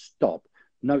next? Stop.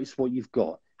 Notice what you've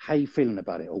got. How are you feeling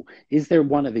about it all? Is there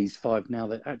one of these 5 now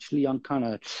that actually I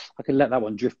can let that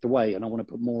one drift away, and I want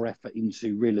to put more effort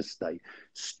into real estate?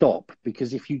 Stop,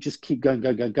 because if you just keep going,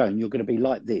 you're going to be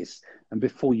like this, and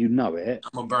before you know it,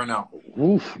 I'm gonna burn out.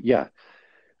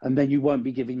 And then you won't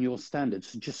be giving your standards.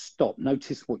 So just stop.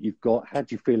 Notice what you've got. How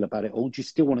do you feel about it all? Do you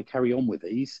still want to carry on with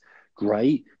these?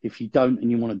 Great. If you don't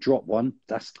and you want to drop one,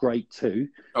 that's great too.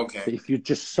 Okay. But if you're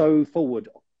just so forward,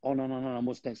 on,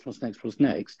 what's next,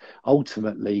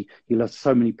 ultimately, you'll have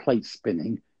so many plates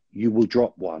spinning, you will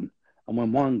drop one. And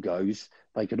when one goes,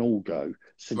 they can all go.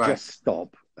 So just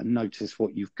stop and notice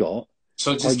what you've got.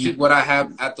 So just keep what I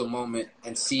have at the moment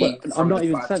and see I'm from not the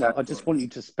even 5 saying that. I categories. just want you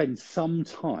to spend some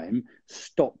time,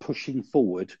 stop pushing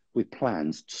forward with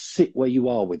plans, sit where you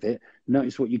are with it,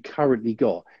 notice what you currently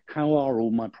got. How are all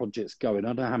my projects going? I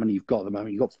don't know how many you've got at the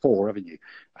moment. You've got 4, haven't you?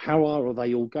 How are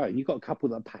they all going? You've got a couple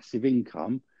that are passive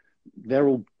income. They're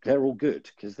all good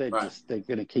because they're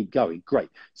going to keep going. Great.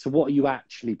 So what are you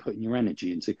actually putting your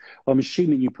energy into? Well, I'm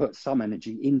assuming you put some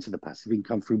energy into the passive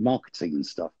income through marketing and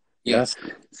stuff. Yes.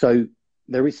 Yeah. So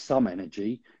there is some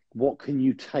energy. What can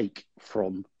you take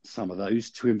from some of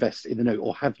those to invest in the new,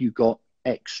 or have you got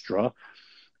extra?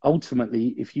 Ultimately,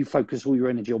 if you focus all your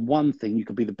energy on one thing, you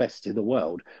could be the best in the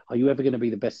world. Are you ever going to be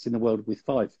the best in the world with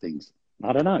 5 things?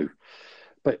 I don't know.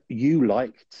 But you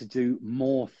like to do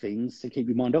more things to keep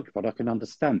your mind occupied. I can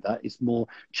understand that. It's more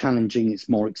challenging. It's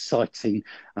more exciting.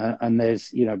 And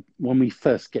there's, when we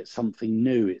first get something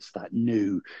new, it's that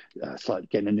new, it's like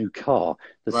getting a new car,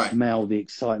 the smell, the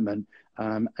excitement.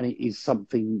 And it is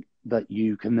something that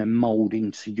you can then mold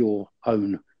into your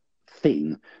own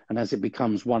thing. And as it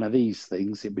becomes one of these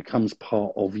things, it becomes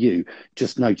part of you.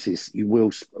 Just notice we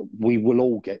will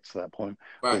all get to that point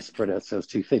where we spread ourselves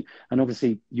too thin. And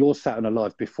obviously you're sat on a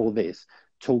live before this,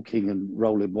 talking and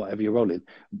rolling whatever you're rolling.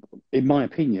 In my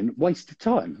opinion, waste of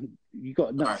time.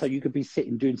 So you could be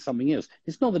sitting doing something else.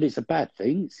 It's not that it's a bad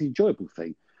thing, it's an enjoyable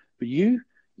thing. But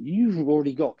you've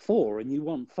already got 4 and you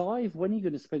want 5. When are you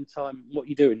going to spend time? What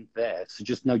you're doing there? So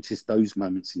just notice those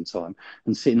moments in time,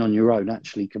 and sitting on your own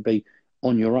actually could be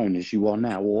on your own as you are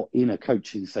now, or in a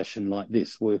coaching session like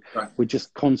this, where we're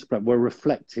just contemplating, we're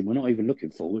reflecting. We're not even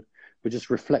looking forward. We're just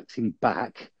reflecting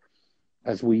back.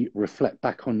 As we reflect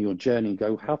back on your journey and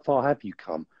go, how far have you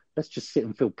come? Let's just sit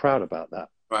and feel proud about that.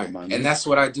 Right. And that's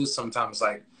what I do sometimes.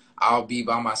 Like I'll be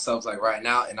by myself, like right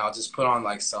now, and I'll just put on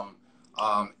like some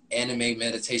anime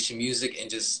meditation music and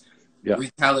just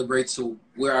recalibrate to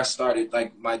where I started.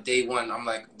 Like my day one, I'm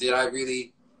like, did I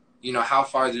really, how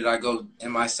far did I go?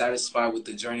 Am I satisfied with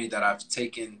the journey that I've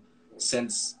taken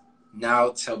since now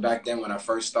till back then when I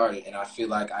first started? And I feel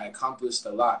like I accomplished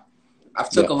a lot. I've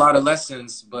took a lot of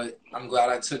lessons, but I'm glad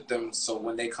I took them. So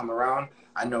when they come around,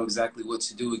 I know exactly what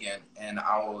to do again. And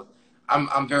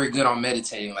I'm very good on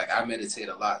meditating. Like I meditate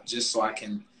a lot just so I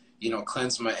can,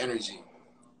 cleanse my energy.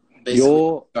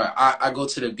 Basically, I go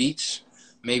to the beach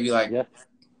maybe like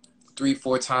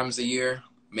 3-4 times a year,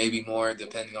 maybe more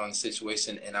depending on the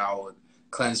situation, and I would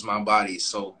cleanse my body.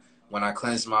 So when I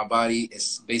cleanse my body,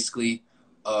 it's basically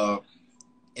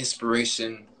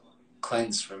inspiration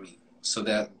cleanse for me. So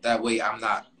that way I'm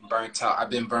not burnt out.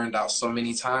 I've been burned out so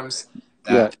many times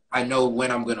that I know when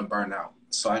I'm going to burn out.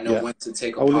 So I know when to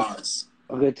take a pause.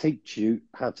 I'm going to teach you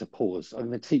how to pause. I'm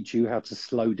going to teach you how to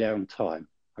slow down time.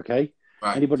 Okay?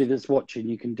 Right. Anybody that's watching,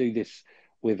 you can do this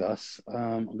with us.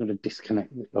 I'm going to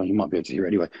disconnect. Oh, you might be able to hear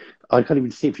anyway. I can't even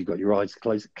see if you've got your eyes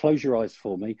closed. Close your eyes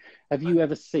for me. Have you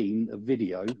ever seen a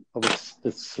video of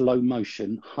the slow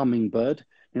motion hummingbird?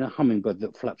 Hummingbird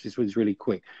that flaps its wings really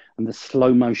quick, and the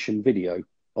slow motion video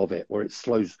of it where it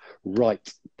slows right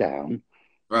down.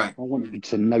 Right. I want you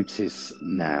to notice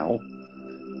now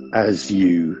as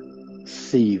you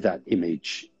see that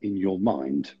image in your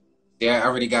mind. Yeah, I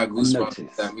already got goosebumps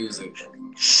with that music.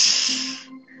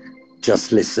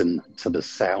 Just listen to the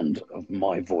sound of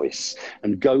my voice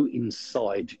and go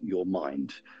inside your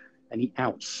mind. Any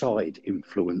outside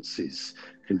influences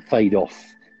can fade off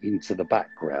into the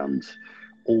background.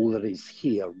 All that is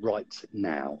here right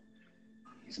now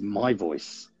is my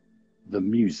voice, the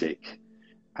music,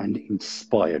 and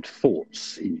inspired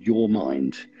thoughts in your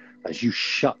mind as you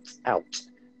shut out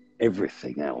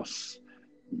everything else.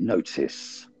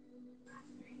 Notice,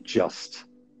 just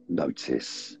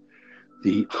notice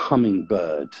the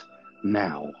hummingbird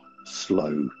now,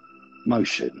 slow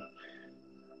motion.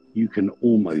 You can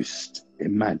almost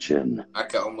imagine. I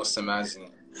can almost imagine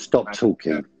it. Stop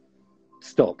talking.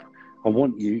 Stop. I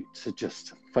want you to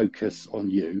just focus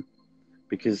on you,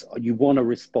 because you want to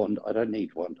respond. I don't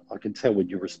need one. I can tell when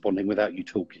you're responding without you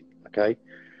talking, okay?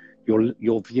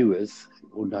 Your viewers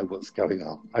will know what's going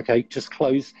on, okay? Just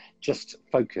close, just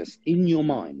focus. In your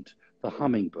mind, the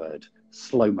hummingbird,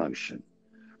 slow motion.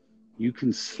 You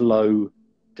can slow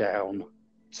down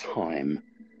time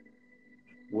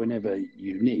whenever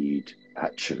you need,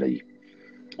 actually.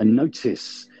 And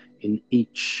notice in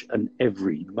each and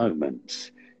every moment,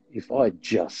 if I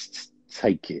just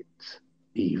take it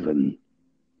even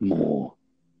more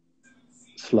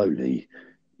slowly,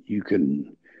 you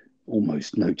can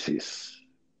almost notice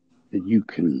that you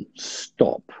can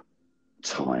stop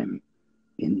time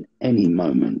in any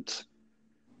moment.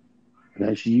 And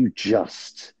as you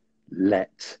just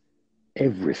let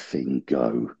everything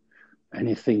go.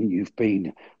 Anything you've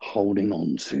been holding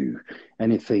on to,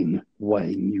 anything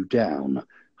weighing you down,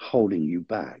 holding you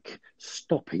back,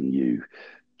 stopping you,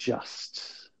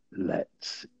 just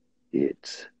let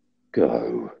it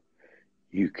go.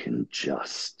 You can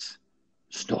just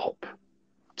stop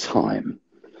time.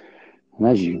 And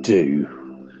as you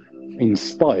do,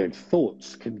 inspired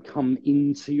thoughts can come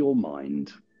into your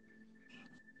mind.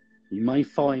 You may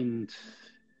find,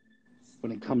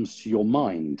 when it comes to your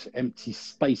mind, empty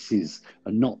spaces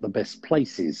are not the best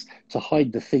places to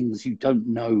hide the things you don't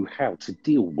know how to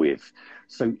deal with.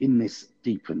 So in this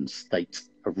deepened state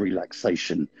of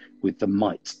relaxation, with the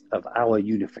might of our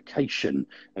unification,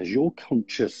 as your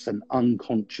conscious and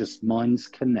unconscious minds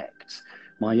connect,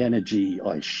 my energy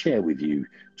I share with you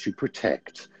to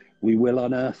protect. We will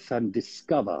unearth and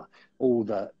discover all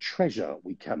the treasure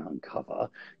we can uncover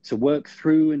to work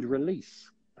through and release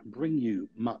and bring you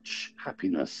much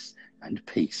happiness and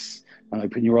peace. And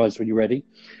open your eyes when you're ready,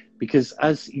 because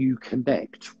as you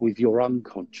connect with your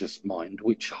unconscious mind,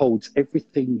 which holds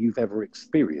everything you've ever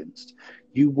experienced,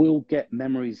 you will get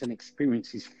memories and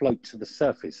experiences float to the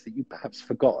surface that you perhaps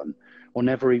forgotten or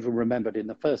never even remembered in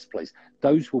the first place.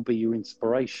 Those will be your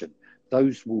inspiration.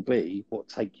 Those will be what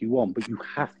take you on, but you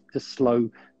have to slow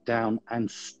down and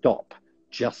stop.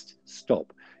 Just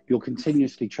stop. You're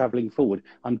continuously traveling forward.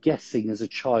 I'm guessing as a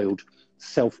child,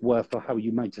 self-worth, or how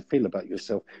you made to feel about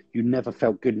yourself, you never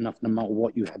felt good enough no matter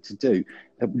what you had to do,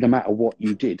 no matter what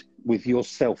you did with your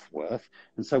self-worth.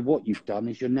 And so what you've done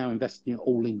is you're now investing it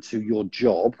all into your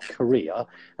job, career,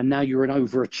 and now you're an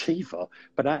overachiever.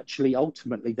 But actually,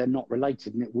 ultimately, they're not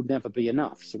related and it will never be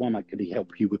enough. So I'm going to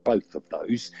help you with both of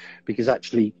those, because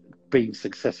actually being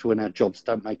successful in our jobs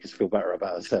don't make us feel better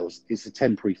about ourselves. It's a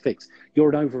temporary fix.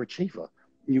 You're an overachiever.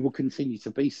 You will continue to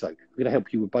be so. I'm going to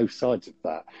help you with both sides of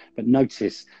that. But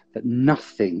notice that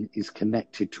nothing is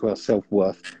connected to our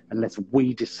self-worth unless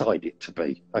we decide it to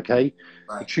be, okay?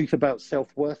 Right. The truth about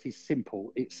self-worth is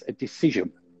simple. It's a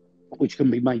decision which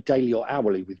can be made daily or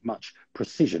hourly with much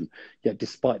precision. Yet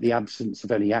despite the absence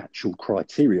of any actual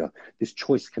criteria, this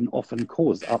choice can often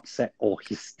cause upset or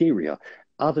hysteria.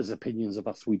 Others' opinions of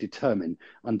us we determine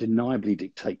undeniably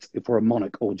dictate if we're a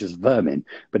monarch or just vermin.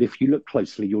 But if you look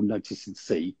closely, you'll notice and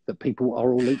see that people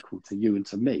are all equal to you and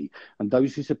to me. And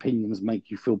those whose opinions make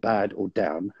you feel bad or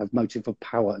down have motive of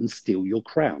power and steal your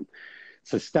crown.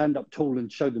 So stand up tall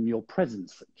and show them your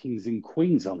presence. Kings and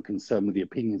queens aren't concerned with the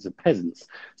opinions of peasants.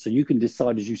 So you can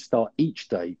decide as you start each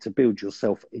day to build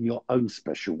yourself in your own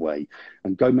special way.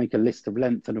 And go make a list of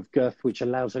length and of girth which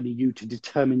allows only you to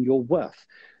determine your worth.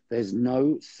 There's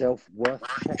no self-worth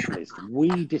checklist.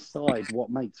 We decide what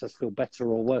makes us feel better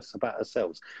or worse about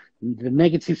ourselves. The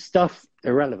negative stuff,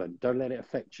 irrelevant. Don't let it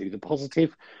affect you. The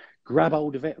positive, grab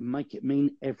hold of it and make it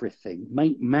mean everything.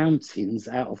 Make mountains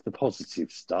out of the positive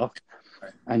stuff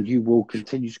and you will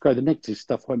continue to grow. The negative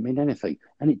stuff won't mean anything.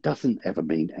 And it doesn't ever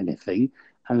mean anything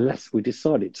unless we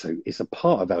decide it to. It's a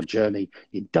part of our journey.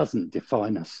 It doesn't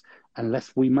define us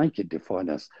unless we make it define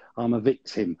us. I'm a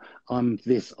victim. I'm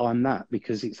this, I'm that,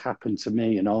 because it's happened to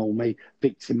me and oh, me.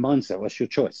 Victim mindset, that's your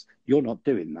choice. You're not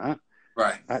doing that.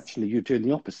 Right. Actually, you're doing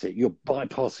the opposite. You're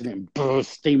bypassing it and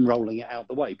steamrolling it out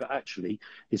the way. But actually,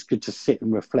 it's good to sit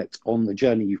and reflect on the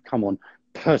journey you've come on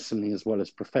personally as well as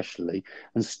professionally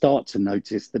and start to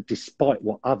notice that despite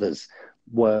what others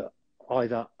were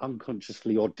either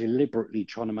unconsciously or deliberately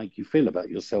trying to make you feel about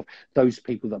yourself, those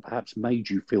people that perhaps made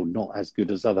you feel not as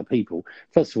good as other people,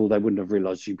 first of all, they wouldn't have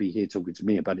realised you'd be here talking to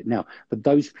me about it now. But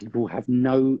those people have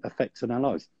no effect on our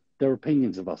lives. Their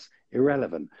opinions of us,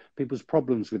 irrelevant. People's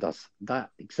problems with us,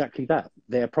 exactly that,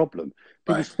 their problem.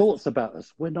 People's thoughts about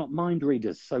us, we're not mind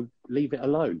readers, so leave it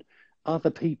alone.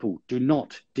 Other people do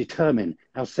not determine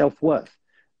our self-worth.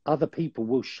 Other people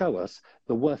will show us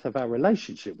the worth of our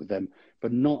relationship with them,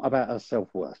 but not about our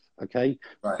self-worth, okay?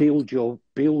 Right. Build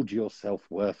your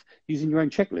self-worth using your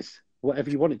own checklist, whatever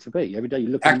you want it to be. Every day you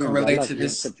look at it. I can relate to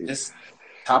this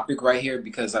topic right here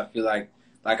because I feel like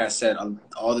I said,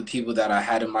 all the people that I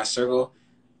had in my circle,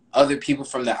 other people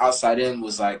from the outside in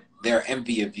was like, they're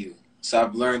envy of you. So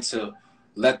I've learned to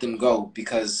let them go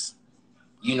because,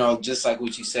 you know, just like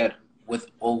what you said, with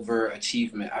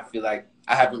overachievement, I feel like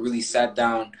I haven't really sat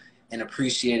down and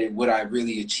appreciated what I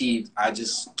really achieved. I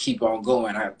just keep on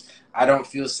going. I don't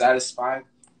feel satisfied,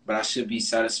 but I should be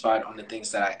satisfied on the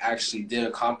things that I actually did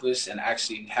accomplish and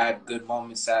actually had good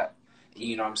moments at.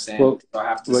 You know what I'm saying? Well, so I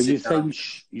have to sit down.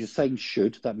 You're saying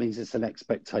should. That means it's an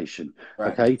expectation.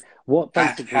 Right. Okay. What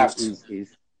basically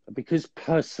is because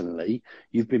personally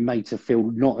you've been made to feel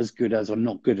not as good as or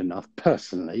not good enough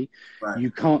personally, Right.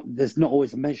 you can't, there's not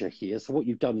always a measure here. So what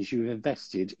you've done is you've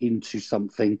invested into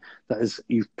something that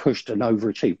you've pushed and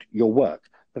overachieved your work,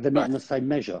 but they're not on the same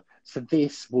measure. So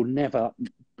this will never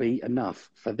be enough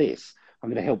for this. I'm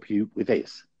going to help you with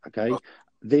this. Okay.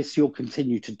 This you'll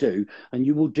continue to do, and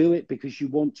you will do it because you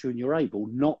want to and you're able,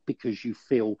 not because you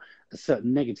feel a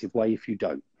certain negative way if you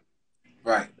don't.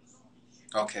 Right.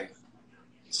 Okay.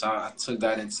 So I took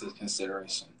that into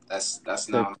consideration. That's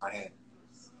now in my head.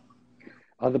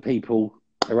 Other people,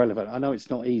 irrelevant. I know it's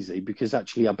not easy because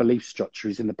actually our belief structure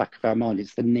is in the back of our mind.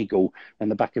 It's the niggle in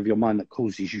the back of your mind that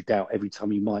causes you doubt every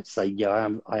time you might say, yeah,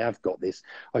 I have got this.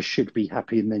 I should be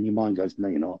happy. And then your mind goes, no,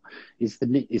 you're not. It's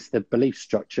the belief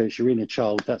structure. It's your inner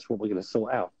child. That's what we're going to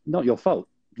sort out. Not your fault.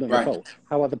 Not your fault.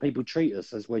 How other people treat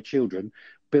us as we're children,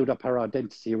 build up our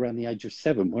identity around the age of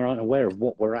 7. We're unaware of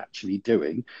what we're actually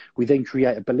doing. We then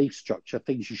create a belief structure,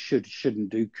 things you should, shouldn't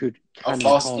do, can, a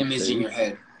false image do. In your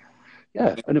head.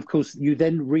 Yeah, and of course, you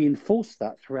then reinforce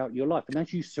that throughout your life. And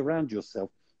as you surround yourself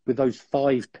with those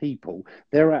 5 people,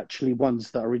 they're actually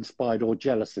ones that are inspired or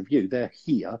jealous of you. They're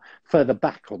here, further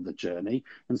back on the journey.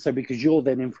 And so because you're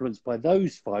then influenced by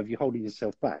those 5, you're holding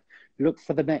yourself back. Look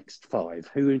for the next 5.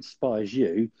 Who inspires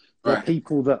you? They're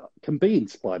people that can be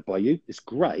inspired by you. It's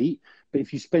great. But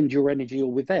if you spend your energy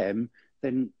all with them,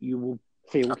 then you will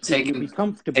feel you'll be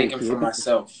comfortable taking here. For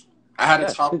myself. I had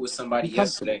a talk with somebody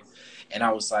yesterday, and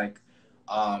I was like,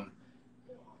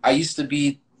 I used to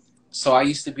be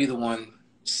the one,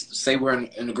 say we're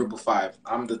in a group of 5.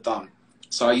 I'm the thumb.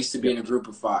 So I used to be in a group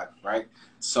of 5, right?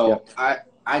 So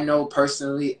I know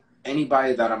personally,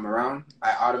 anybody that I'm around,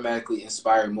 I automatically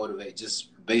inspire and motivate just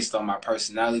based on my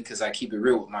personality because I keep it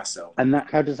real with myself. And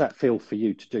how does that feel for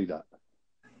you to do that?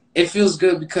 It feels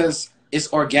good because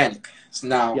it's organic. So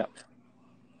now,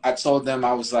 I told them,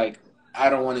 I was like, I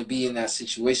don't want to be in that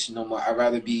situation no more. I'd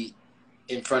rather be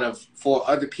in front of 4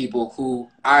 other people who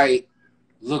I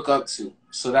look up to.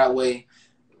 So that way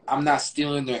I'm not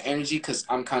stealing their energy because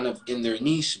I'm kind of in their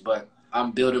niche, but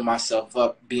I'm building myself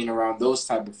up being around those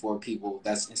type of 4 people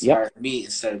that's inspiring me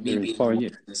instead of me being the one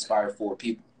to inspire 4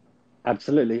 people.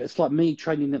 Absolutely. It's like me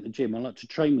training at the gym. I like to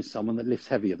train with someone that lifts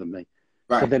heavier than me.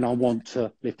 So then I want to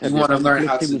lift heavier. You want to learn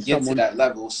how to get to that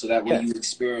level so that way you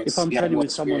experience. If I'm training with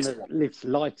someone that lifts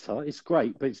lighter, it's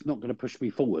great, but it's not going to push me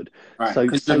forward. Right, so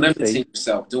because you're limiting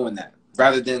yourself doing that.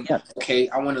 Rather than, okay,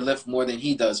 I want to lift more than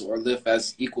he does or lift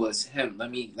as equal as him. Let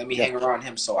me hang around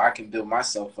him so I can build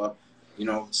myself up,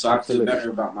 so I feel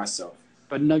better about myself.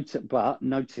 But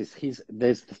notice,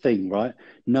 there's the thing, right?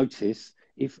 Notice,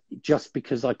 if just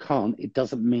because I can't, it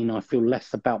doesn't mean I feel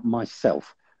less about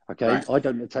myself. Okay, I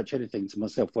don't attach anything to my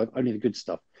self-worth, only the good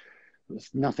stuff.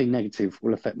 Nothing negative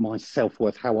will affect my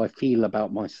self-worth, how I feel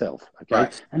about myself.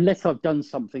 Okay, unless I've done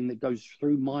something that goes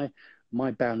through my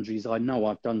boundaries, I know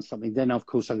I've done something, then of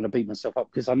course I'm going to beat myself up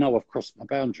because I know I've crossed my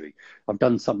boundary. I've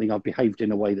done something, I've behaved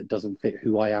in a way that doesn't fit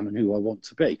who I am and who I want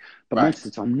to be. But most of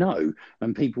the time, no.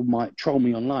 And people might troll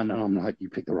me online and I'm like, you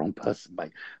picked the wrong person,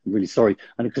 mate. I'm really sorry.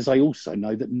 And because I also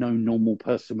know that no normal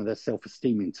person with their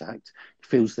self-esteem intact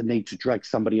feels the need to drag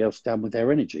somebody else down with their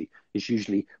energy. It's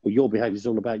usually, well, your behaviour is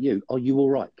all about you. Are you all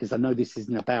right? Because I know this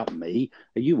isn't about me.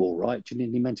 Are you all right? Do you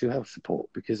need any mental health support?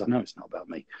 Because I know it's not about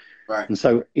me. And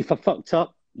so if I fucked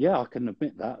up, I can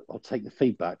admit that. I'll take the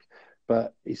feedback.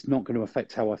 But it's not going to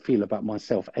affect how I feel about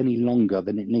myself any longer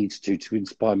than it needs to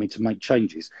inspire me to make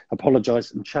changes.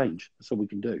 Apologise and change. That's all we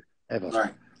can do, ever.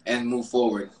 Right. And move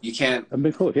forward. You can't,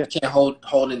 move forward, you can't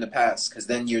hold in the past because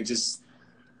then you're just,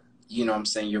 what I'm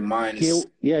saying, your mind is...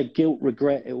 Guilt,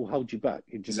 regret, it will hold you back.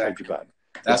 It just holds you back.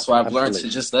 That's why I've learned to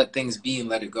just let things be and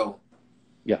let it go.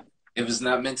 Yeah. If it's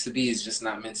not meant to be, it's just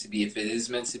not meant to be. If it is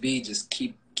meant to be, just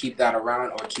keep that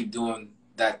around or keep doing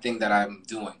that thing that I'm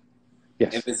doing.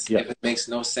 Yes. If it makes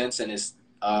no sense and it's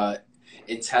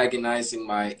antagonizing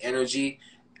my energy,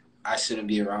 I shouldn't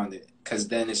be around it because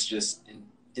then it's just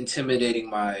intimidating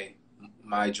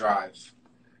my drive.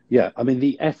 Yeah, I mean,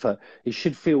 the effort, it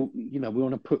should feel, we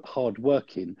want to put hard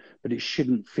work in, but it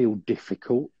shouldn't feel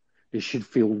difficult. It should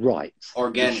feel right.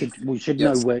 Organic. We should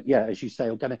know where, as you say,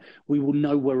 organic. We will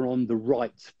know we're on the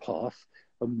right path.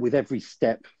 And with every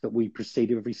step that we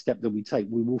proceed, every step that we take,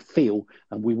 we will feel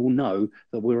and we will know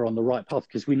that we're on the right path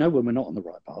because we know when we're not on the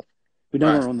right path. We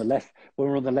know we're on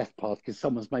the left path because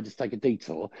someone's made us take a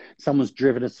detour. Someone's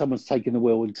driven us, someone's taken the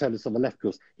wheel and turned us on the left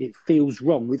course. It feels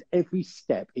wrong. With every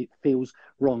step, it feels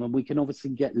wrong. And we can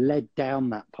obviously get led down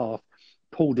that path,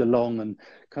 pulled along and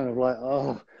kind of like,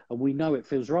 and we know it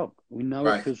feels wrong. We know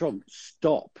it feels wrong.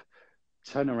 Stop.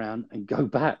 turn around and go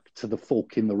back to the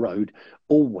fork in the road.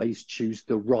 Always choose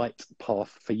the right path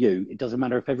for you. It doesn't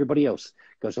matter if everybody else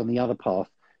goes on the other path.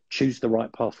 Choose the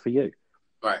right path for you.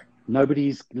 Right.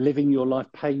 Nobody's living your life,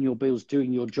 paying your bills,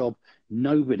 doing your job.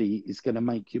 Nobody is going to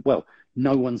make you, well,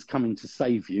 no one's coming to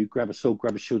save you. Grab a sword,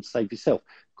 grab a shield, save yourself.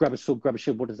 Grab a sword, grab a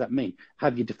shield. What does that mean?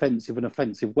 Have your defensive and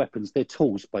offensive weapons. They're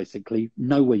tools, basically.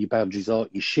 Know where your boundaries are,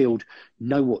 your shield.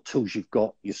 Know what tools you've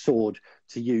got, your sword,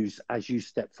 to use as you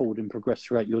step forward and progress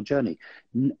throughout your journey.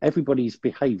 Everybody's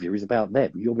behavior is about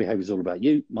them. Your behavior is all about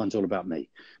you. Mine's all about me.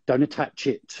 Don't attach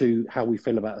it to how we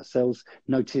feel about ourselves.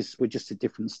 Notice we're just at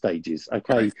different stages.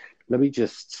 Okay, Right. Let me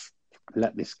just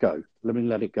let this go. Let me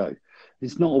let it go.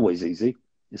 It's not always easy.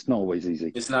 It's not always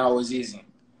easy. It's not always easy.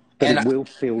 But And it will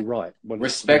feel right.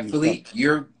 respectfully,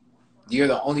 you're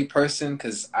the only person,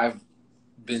 because I've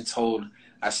been told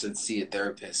I should see a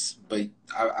therapist, but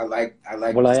I like.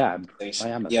 Well, I am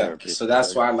a therapist. So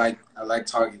that's why I like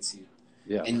talking to you.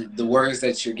 Yeah. And the words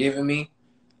that you're giving me,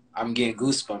 I'm getting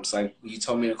goosebumps. Like, you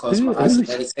told me to close my eyes and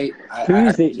meditate.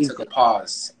 I took a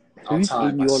pause. Who's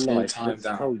in your life that's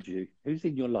told you? Who's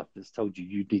in your life that's told you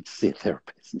you need to see a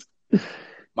therapist?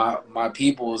 My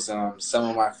people's, some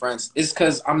of my friends. It's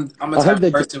because I'm a type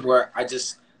of person where I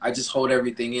just hold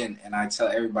everything in and I tell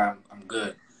everybody I'm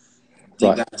good.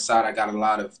 Deep down inside, I got a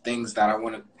lot of things that I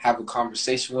want to have a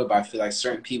conversation with, but I feel like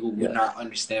certain people would not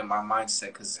understand my mindset,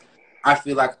 because I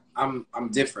feel like I'm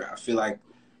different. I feel like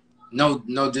no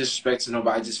disrespect to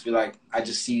nobody. I just feel like I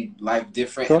just see life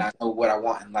different, and I know what I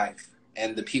want in life.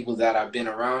 And the people that I've been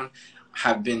around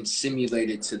have been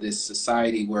simulated to this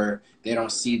society where they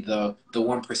don't see the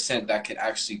 1% that could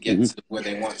actually get to where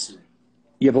they want to.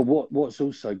 Yeah, but what's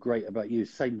also great about you,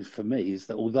 same as for me, is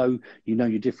that although you know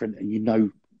you're different and you know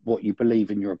what you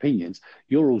believe in your opinions,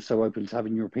 you're also open to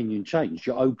having your opinion changed.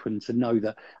 You're open to know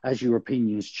that as your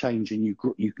opinions change and you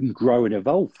can grow and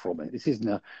evolve from it. This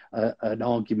isn't an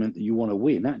argument that you want to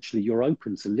win. Actually, you're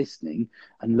open to listening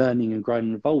and learning and growing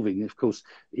and evolving. Of course,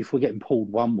 if we're getting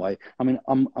pulled one way, I mean,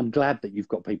 I'm glad that you've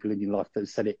got people in your life that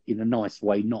said it in a nice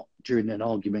way, not during an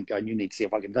argument going, you need to see a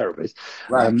fucking therapist.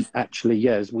 Right. Actually,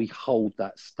 yeah, as we hold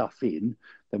that stuff in,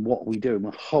 then what we do, and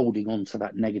we're holding on to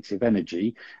that negative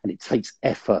energy, and it takes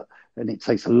effort and it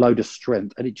takes a load of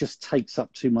strength, and it just takes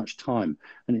up too much time,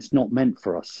 and it's not meant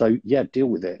for us. So yeah, deal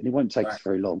with it, and it won't take us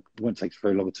very long. It won't take us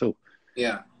very long at all.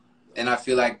 Yeah, and I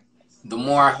feel like the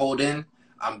more I hold in,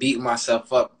 I'm beating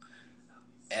myself up,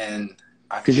 and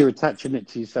because you're attaching it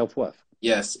to your self-worth.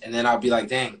 Yes, and then I'll be like,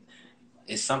 dang,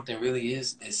 is something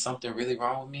really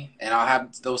wrong with me? And I'll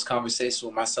have those conversations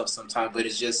with myself sometimes, but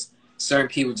it's just certain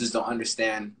people just don't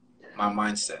understand my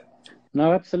mindset.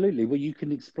 No, absolutely. Well, you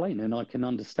can explain and I can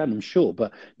understand, I'm sure.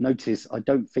 But notice, I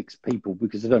don't fix people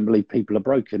because I don't believe people are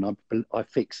broken. I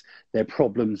fix their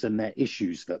problems and their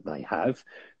issues that they have.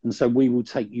 And so we will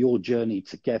take your journey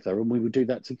together and we will do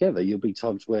that together. There'll be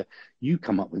times where you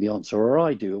come up with the answer or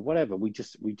I do or whatever. We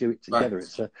do it together. Right.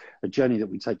 It's a journey that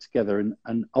we take together.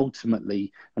 And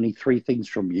ultimately, I need three things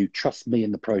from you. Trust me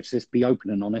in the process, be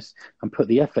open and honest, and put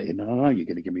the effort in. And I know you're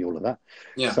going to give me all of that.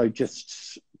 Yeah. So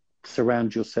just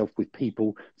surround yourself with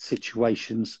people,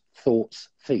 situations, thoughts,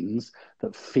 things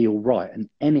that feel right. And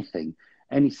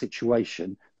any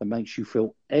situation that makes you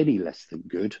feel any less than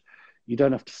good, you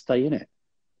don't have to stay in it.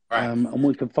 Right. And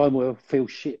we can find where we feel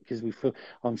shit because we feel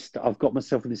I've got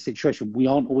myself in this situation. We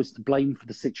aren't always to blame for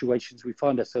the situations we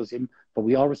find ourselves in, but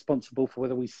we are responsible for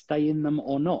whether we stay in them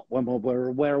or not. When we're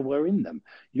aware we're in them,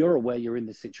 you're aware you're in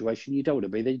this situation. You don't want to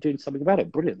be there. You're doing something about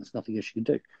it. Brilliant. There's nothing else you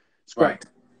can do. It's great. Right.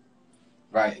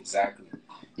 Right, exactly.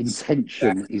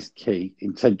 Intention is key.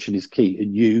 Intention is key.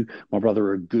 And you, my brother,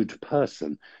 are a good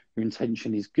person. Your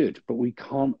intention is good, but we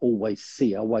can't always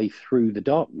see our way through the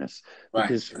darkness. Right,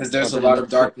 because there's a lot of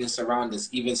darkness around us,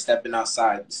 even stepping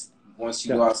outside. Once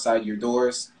you go outside your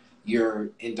doors,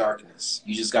 you're in darkness.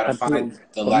 You just got to find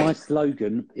the light. My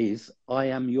slogan is, I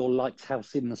am your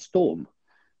lighthouse in the storm.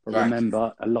 But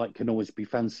remember, a light can always be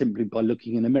found simply by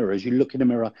looking in a mirror. As you look in a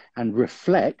mirror and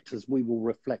reflect, as we will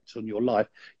reflect on your life,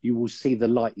 you will see the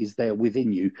light is there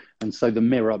within you. And so the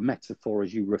mirror metaphor,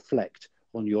 as you reflect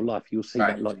on your life, you'll see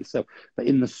that light yourself. But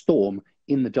in the storm,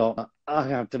 in the dark, I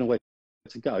don't know where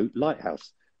to go.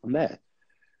 Lighthouse, I'm there.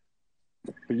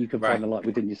 But you can find the light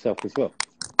within yourself as well.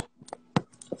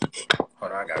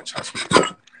 Hold on, I got to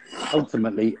charge.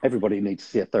 Ultimately, everybody needs to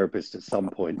see a therapist at some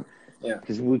point. Yeah,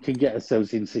 because we can get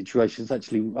ourselves in situations.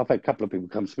 Actually, I've had a couple of people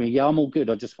come to me. Yeah, I'm all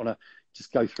good. I just want to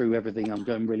just go through everything. I'm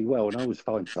going really well, and I always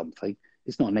find something.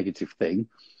 It's not a negative thing,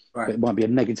 but it might be a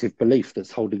negative belief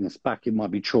that's holding us back. It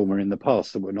might be trauma in the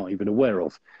past that we're not even aware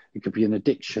of. It could be an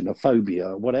addiction, a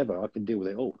phobia, whatever. I can deal with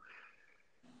it all.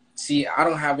 See, I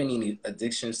don't have any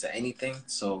addictions to anything,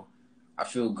 so I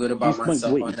feel good Do you about smoke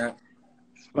myself on weed? that.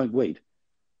 Smoke weed?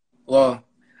 Well,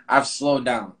 I've slowed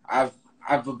down. I've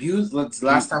abused. Do you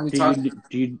Last time we do you talked,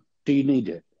 do you do you need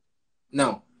it?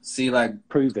 no. See, like,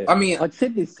 Prove it. I mean, I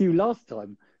said this to you last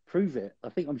time. Prove it.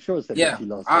 I'm sure I said that yeah, to you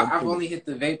last time. I've Prove only it. hit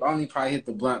the vape. I only probably hit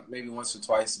the blunt maybe once or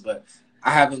twice, but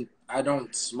I haven't. I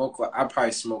don't smoke like. I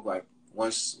probably smoke like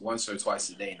once or twice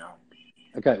a day now.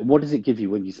 Okay. What does it give you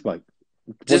when you smoke?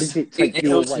 What Just does it take it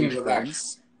you helps me away from?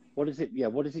 relax. What does it? Yeah.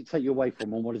 What does it take you away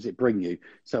from, and what does it bring you?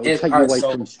 So it'll It take all you right. away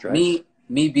So from stress.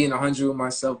 me being 100 with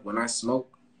myself when I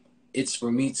smoke, it's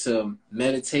for me to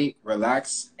meditate,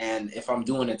 relax, and if I'm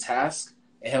doing a task,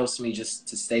 it helps me just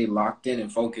to stay locked in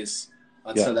and focus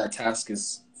Yeah. until that task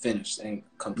is finished and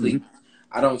complete.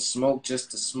 Hmm. I don't smoke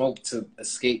just to smoke to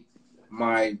escape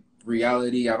my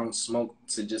reality. I don't smoke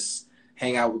to just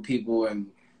hang out with people, and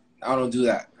I don't do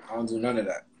that. I don't do none of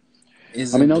that. I mean,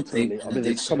 Isn't the vape ultimately, an there's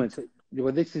addiction? comments.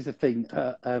 Well, this is the thing.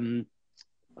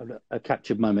 A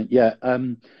captured moment. Yeah.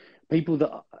 People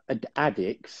that are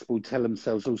addicts will tell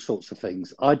themselves all sorts of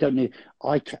things. I don't need.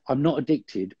 I'm not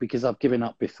addicted because I've given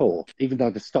up before, even though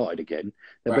they've started again.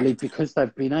 They Right, believe because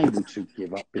they've been able to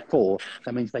give up before,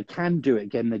 that means they can do it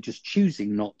again. They're just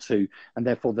choosing not to, and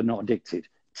therefore they're not addicted.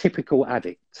 Typical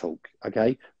addict talk.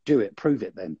 Okay, do it, prove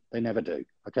it. Then they never do.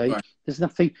 Okay, right, there's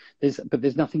nothing.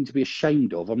 There's nothing to be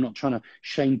ashamed of. I'm not trying to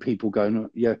shame people. Going,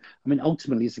 yeah. I mean,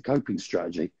 ultimately, it's a coping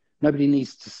strategy. Nobody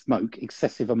needs to smoke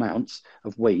excessive amounts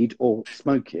of weed or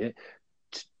smoke it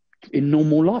in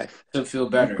normal life. to feel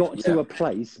You've better. got Yeah, to a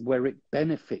place where it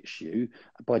benefits you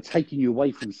by taking you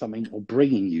away from something or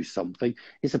bringing you something.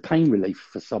 It's a pain relief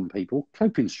for some people,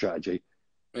 coping strategy.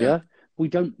 yeah,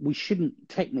 Yeah. We shouldn't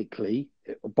technically,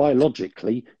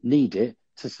 biologically need it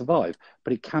to survive,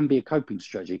 but it can be a coping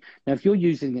strategy. Now, if you're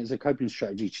using it as a coping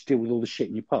strategy to deal with all the shit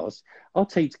in your past, I'll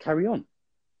tell you to carry on.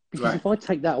 Because right, if I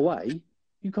take that away,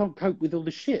 you can't cope with all the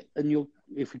shit. And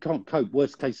if you can't cope,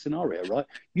 worst case scenario, right?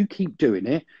 You keep doing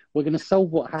it. We're going to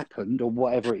solve what happened or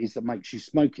whatever it is that makes you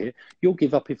smoke it. You'll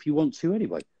give up if you want to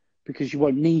anyway, because you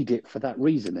won't need it for that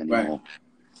reason right. anymore.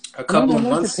 A And I couple know of loads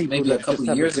of months, people maybe a that couple just of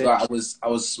have a years ago, bit. I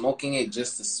was smoking it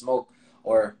just to smoke,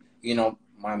 or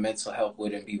my mental health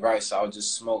wouldn't be right, so I would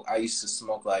just smoke. I used to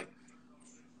smoke like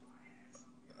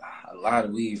a lot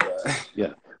of weed, bro.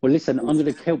 Yeah. Well, listen, I'm going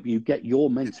to help you get your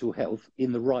mental health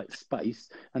in the right space,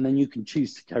 and then you can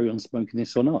choose to carry on smoking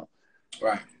this or not.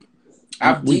 Right.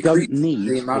 And I've we don't decreased the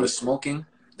need amount of it. smoking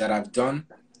that I've done.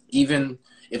 Even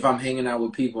if I'm hanging out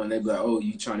with people and they be like, "Oh,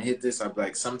 you trying to hit this?" I'd be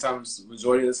like, sometimes,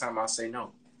 majority of the time, I'll say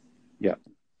no. Yeah.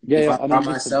 If Yeah. I'm I by mean,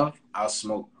 listen, myself, I'll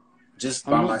smoke just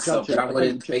I'm by not myself. But judging. I I don't.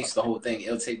 wouldn't face the whole thing.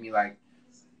 It'll take me like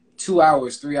 2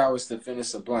 hours, 3 hours to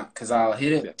finish a blunt because I'll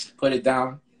hit Yeah. it, put it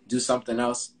down, do something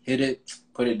else, hit it,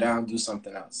 put it down, do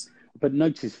something else. But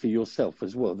notice for yourself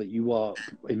as well that you are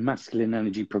in masculine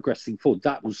energy progressing forward.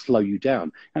 That will slow you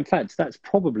down. In fact, that's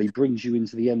probably brings you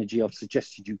into the energy I've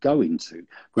suggested you go into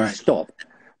when you Right. stop.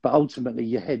 But ultimately,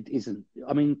 your head isn't.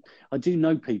 I mean, I do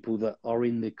know people that are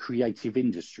in the creative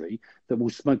industry that will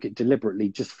smoke it deliberately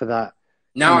just for that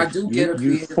Now kind I of do get a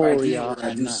creative idea euphoria when I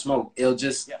and do that. smoke.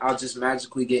 I'll just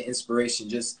magically get inspiration.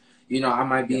 Just I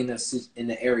might be Yeah. in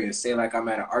the area. Say like I'm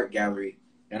at an art gallery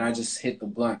and I just hit the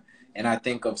blunt and I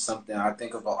think of something. I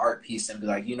think of an art piece and be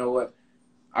like, you know what?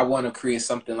 I want to create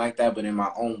something like that, but in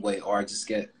my own way. Or I just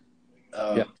get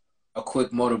Yeah. a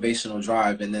quick motivational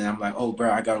drive, and then I'm like, oh,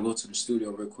 bro, I gotta go to the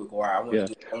studio real quick, or I want Yeah. to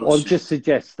do a photo Well, I'll shoot. just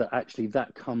suggest that actually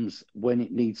that comes when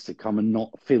it needs to come and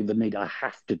not feel the need. I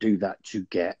have to do that to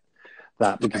get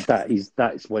that, because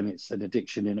that's when it's an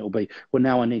addiction, and it'll be, well,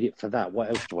 now I need it for that. What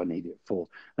else do I need it for?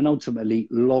 And ultimately,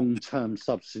 long-term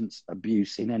substance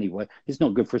abuse in any way is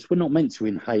not good for us. We're not meant to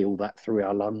inhale that through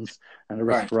our lungs and the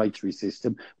Right. respiratory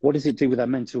system. What does it do with our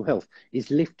mental health?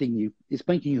 It's lifting you. It's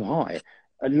making you high.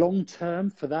 A long term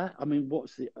for that. I mean,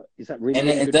 is that really, And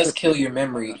really it good for does us? kill your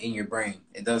memory in your brain.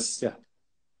 It does. Yeah.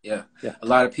 Yeah. Yeah. A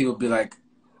lot of people be like,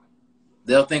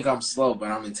 they'll think I'm slow,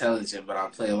 but I'm intelligent, but I'll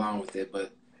play along with it.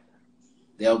 But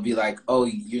they'll be like, oh,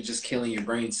 you're just killing your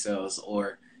brain cells,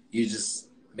 or you're just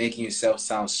making yourself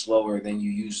sound slower than you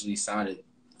usually sounded.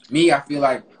 Me, I feel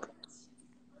like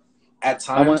at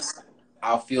I want. times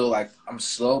I'll feel like I'm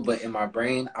slow, but in my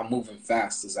brain, I'm moving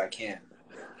fast as I can.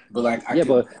 But like I Yeah,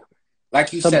 could, but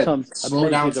like you said, sometimes a slow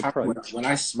down measured time. approach. When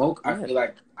I smoke, I Yeah. feel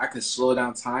like I could slow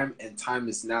down time, and time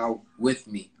is now with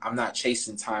me. I'm not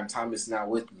chasing time. Time is now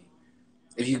with me.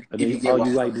 If you get Are what I'm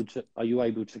you saying.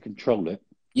 able to control it?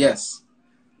 Yes,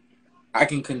 I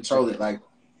can control it. Like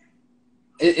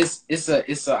it's a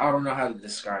I don't know how to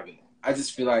describe it. I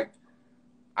just feel like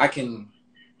I can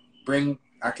bring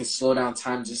I can slow down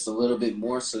time just a little bit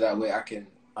more, so that way I can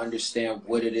understand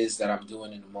what it is that I'm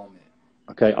doing in the moment.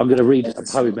 Okay, I'm going to read a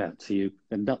poem out to you,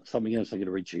 and not something else I'm going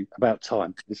to read to you about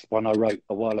time. This one I wrote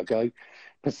a while ago.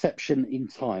 Perception in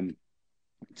time.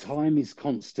 Time is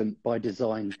constant by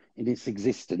design in its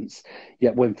existence,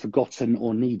 yet when forgotten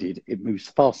or needed, it moves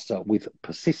faster with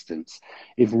persistence.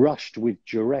 If rushed with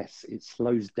duress, it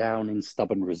slows down in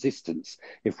stubborn resistance.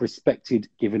 If respected,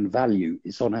 given value,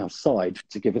 it's on our side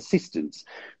to give assistance.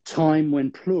 Time, when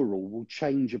plural, will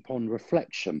change upon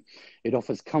reflection. It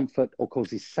offers comfort or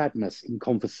causes sadness in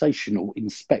conversational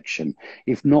inspection.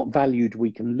 If not valued,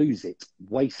 we can lose it,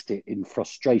 waste it in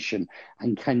frustration,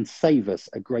 and can save us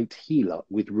a great healer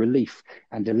with relief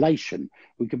and elation.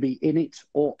 We can be in it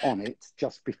or on it,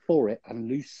 just before it, and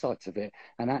lose sight of it,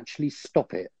 and actually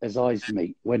stop it as eyes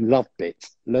meet when love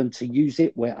bits. Learn to use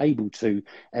it, we're able to.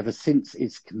 Ever since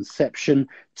its conception,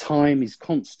 time is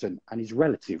constant and is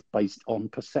relative based on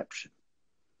perception.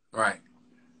 Right.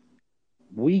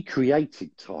 We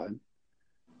created time,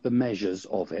 the measures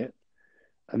of it,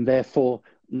 and therefore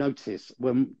notice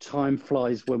when time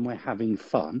flies when we're having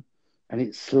fun, and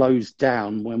it slows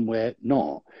down when we're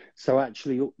not. So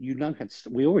actually, you know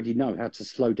we already know how to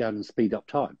slow down and speed up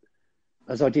time,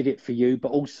 as I did it for you.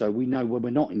 But also, we know when we're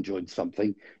not enjoying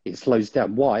something, it slows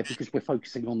down. Why? Because we're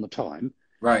focusing on the time.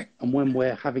 Right. And when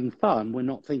we're having fun, we're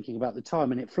not thinking about the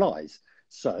time, and it flies.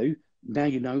 So now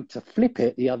you know to flip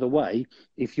it the other way.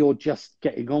 If you're just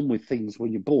getting on with things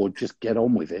when you're bored, just get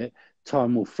on with it.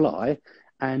 Time will fly.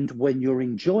 And when you're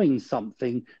enjoying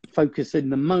something, focus in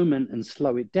the moment and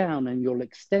slow it down, and you'll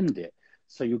extend it.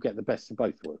 So you'll get the best of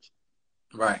both worlds.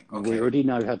 Right. Okay. We already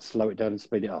know how to slow it down and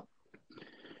speed it up.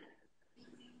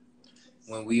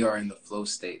 When we are in the flow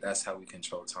state, that's how we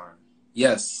control time.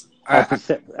 Yes. Our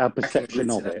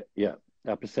perception of it. Yeah.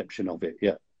 Our perception of it.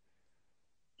 Yeah.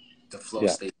 The flow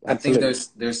state. Absolutely. I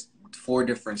think there's 4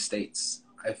 different states,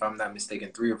 if I'm not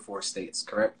mistaken, 3 or 4 states,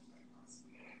 correct?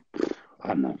 I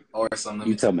don't know. Or some.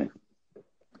 You tell me.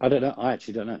 I don't know. I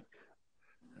actually don't know.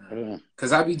 I don't know.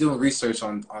 Because I be doing research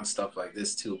on stuff like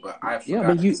this too, but I forgot. Yeah,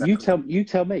 but you tell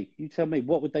me. You tell me.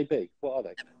 What would they be? What are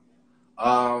they?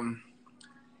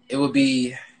 It would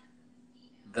be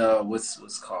the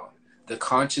what's called the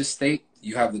conscious state.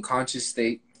 You have the conscious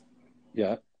state.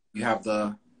 Yeah. You have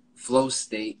the flow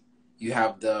state. You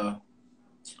have the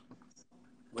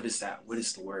what is that? What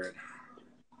is the word?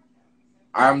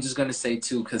 I'm just gonna say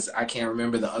 2 because I can't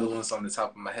remember the other ones on the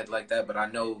top of my head like that, but I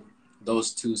know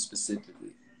those 2 specifically.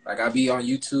 Like I be on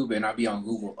YouTube and I be on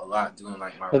Google a lot doing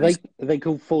like my. Are they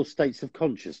called 4 states of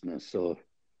consciousness or?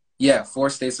 Yeah, 4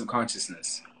 states of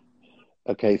consciousness.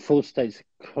 Okay, 4 states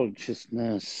of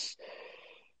consciousness.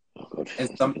 Oh God.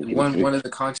 And one of the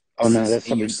consciousness. Oh no, that's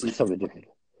something different.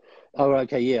 Oh,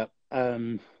 okay, yeah.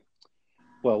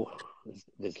 Well,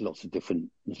 there's lots of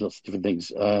different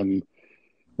things.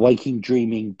 Waking,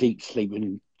 dreaming, deep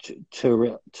sleeping,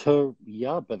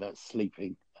 but that's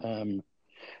sleeping.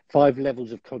 5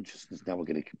 levels of consciousness. Now we're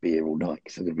going to be here all night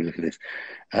because I'm going to be looking at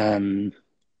this.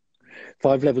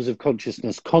 5 levels of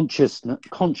consciousness. Conscious,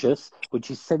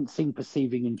 which is sensing,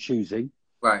 perceiving, and choosing.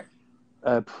 Right.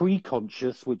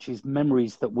 Pre-conscious, which is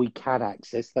memories that we can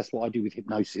access. That's what I do with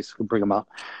hypnosis. I can bring them up.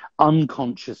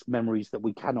 Unconscious memories that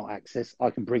we cannot access. I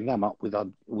can bring them up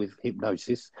with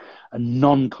hypnosis. And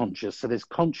non-conscious. So there's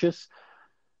conscious,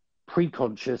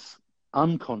 pre-conscious,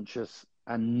 unconscious,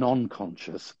 and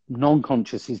non-conscious.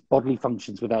 Non-conscious is bodily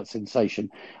functions without sensation.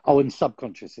 Oh, and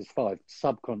subconscious is 5.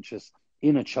 Subconscious,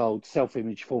 inner child,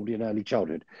 self-image formed in early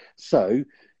childhood. So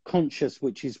conscious,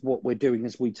 which is what we're doing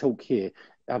as we talk here,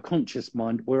 our conscious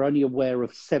mind, we're only aware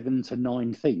of 7 to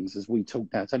 9 things as we talk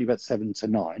now. It's only about 7 to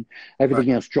 9.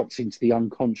 Everything else drops into the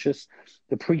unconscious.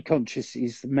 The pre-conscious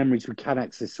is the memories we can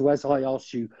access. So as I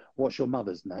asked you, what's your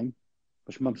mother's name?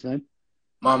 What's your mum's name?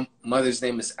 My mother's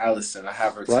name is Allison. I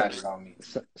have her tatted on me.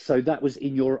 So that was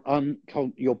in your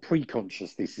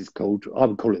pre-conscious, this is called. I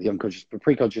would call it the unconscious, but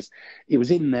pre-conscious. It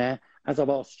was in there. As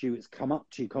I've asked you, it's come up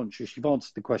to your conscious. You've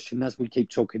answered the question. As we keep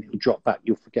talking, it'll drop back.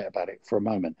 You'll forget about it for a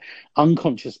moment.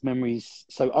 Unconscious memories.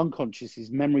 So unconscious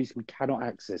is memories we cannot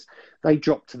access. They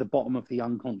drop to the bottom of the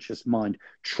unconscious mind.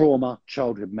 Trauma,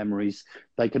 childhood memories.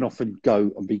 They can often go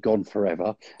and be gone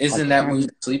forever. Isn't that when you're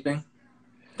sleeping?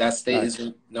 That state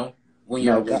isn't, no? When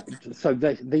you're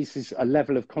this is a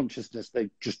level of consciousness. They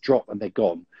just drop and they're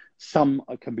gone. Some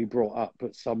can be brought up,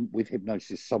 but some with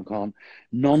hypnosis, some can't.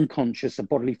 Non-conscious are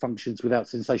bodily functions without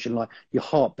sensation, like your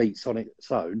heart beats on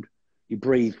its own, you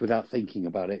breathe without thinking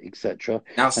about it, etc.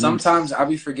 Now, sometimes I'll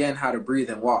be forgetting how to breathe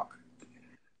and walk.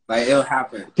 Like, it'll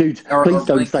happen. Dude, please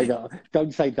don't say that.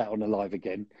 Don't say that on a live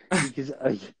again.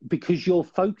 Because you're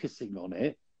focusing on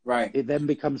it, Right. it then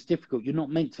becomes difficult. You're not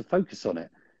meant to focus on it.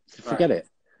 So Right. forget it.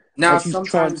 Now, As you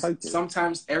try and focus.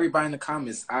 sometimes everybody in the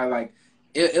comments, I like,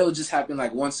 it'll just happen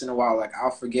like once in a while. Like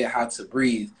I'll forget how to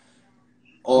breathe,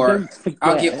 You or don't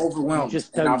I'll get forget, you overwhelmed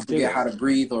just and I'll don't do forget it. how to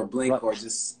breathe or blink Right. or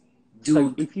just So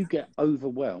do. if you get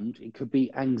overwhelmed, it could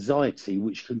be anxiety,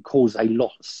 which can cause a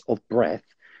loss of breath,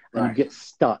 and you Right. get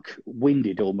stuck,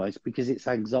 winded almost, because it's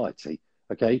anxiety.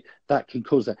 Okay, that can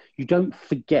cause that. You don't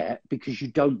forget because you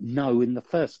don't know in the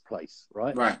first place,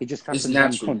 right? Right. It just It's happens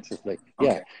natural. unconsciously.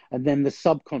 Okay. Yeah. And then the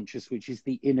subconscious, which is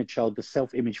the inner child, the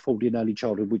self-image formed in early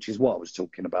childhood, which is what I was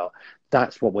talking about.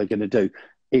 That's what we're going to do.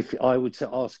 If I were to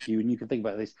ask you, and you can think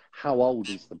about this, how old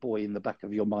is the boy in the back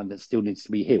of your mind that still needs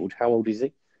to be healed? How old is he?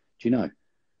 Do you know?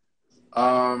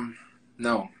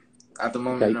 No. At the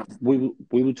moment, Okay, no.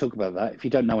 we will talk about that. If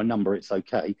you don't know a number, it's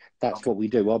okay. That's Okay. what we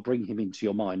do. I'll bring him into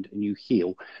your mind and you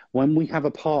heal. When we have a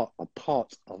part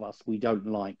of us we don't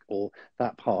like, or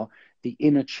that part, the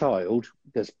inner child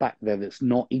that's back there that's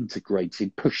not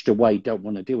integrated, pushed away, don't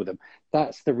want to deal with them.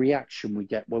 That's the reaction we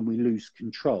get when we lose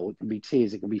control. It can be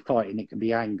tears, it can be fighting, it can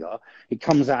be anger. It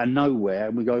comes out of nowhere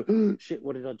and we go, oh, shit,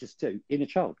 what did I just do? Inner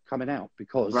child coming out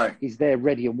because Right. he's there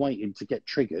ready and waiting to get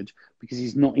triggered because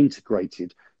he's not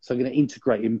integrated. So I'm going to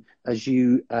integrate him as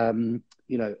you,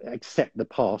 accept the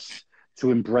past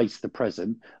to embrace the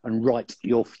present and write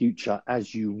your future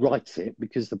as you write it,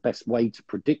 because the best way to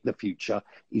predict the future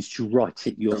is to write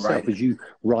it yourself. As you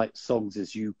write songs,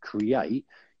 as you create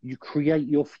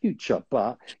your future.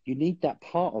 But you need that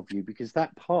part of you, because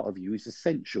that part of you is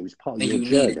essential, is part of your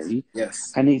journey.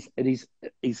 Yes. And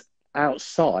is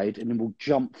outside, and then will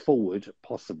jump forward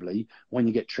possibly when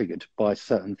you get triggered by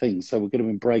certain things. So we're going to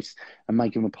embrace and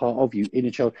make them a part of you. Inner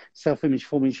child, self-image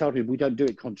forming childhood. We don't do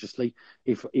it consciously.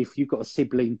 If you've got a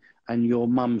sibling and your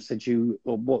mum said you,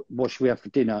 well, what should we have for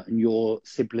dinner, and your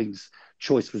sibling's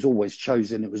choice was always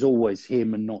chosen, it was always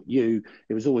him and not you,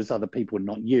 it was always other people and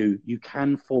not you, you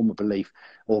can form a belief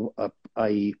or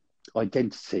a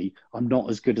identity. I'm not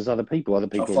as good as other people. Other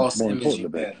people are more important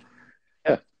than me.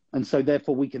 Yeah. And so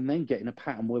therefore we can then get in a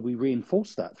pattern where we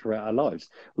reinforce that throughout our lives.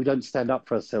 We don't stand up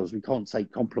for ourselves. We can't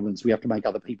take compliments. We have to make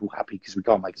other people happy because we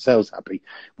can't make ourselves happy.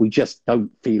 We just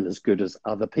don't feel as good as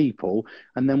other people.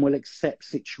 And then we'll accept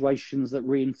situations that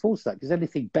reinforce that, because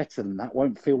anything better than that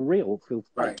won't feel real, feel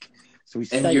fake. Right. So we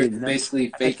stay in them.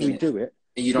 Basically faking as we do it.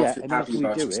 And you don't feel and happy as we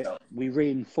about do yourself. it, we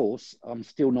reinforce, I'm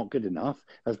still not good enough,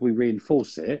 as we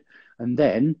reinforce it. And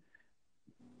then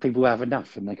people have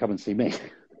enough and they come and see me.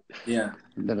 Yeah.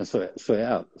 And then I sort it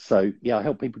out. So yeah, I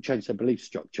help people change their belief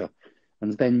structure.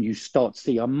 And then you start to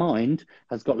see our mind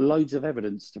has got loads of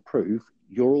evidence to prove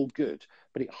you're all good,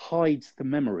 but it hides the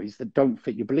memories that don't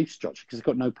fit your belief structure because it's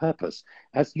got no purpose.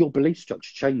 As your belief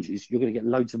structure changes, you're going to get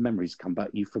loads of memories come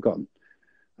back you've forgotten.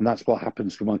 And that's what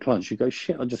happens with my clients. You go,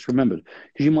 shit, I just remembered.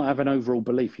 Because you might have an overall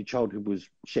belief your childhood was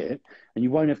shit, and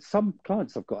you won't have, some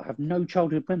clients I've got have no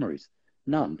childhood memories.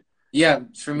 None. Yeah,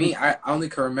 for me, I only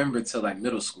can remember till like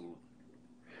middle school.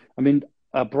 I mean,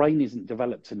 our brain isn't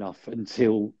developed enough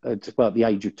until about the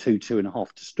age of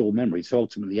 2.5 to store memory. So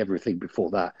ultimately everything before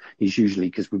that is usually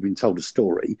because we've been told a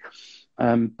story.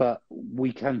 But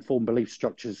we can form belief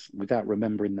structures without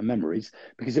remembering the memories,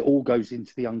 because it all goes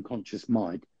into the unconscious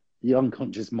mind. The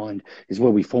unconscious mind is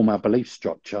where we form our belief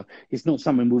structure. It's not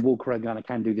something we walk around going, I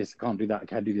can't do this, I can't do that, I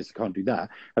can't do this, I can't do that.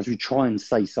 As we try and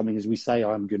say something, as we say,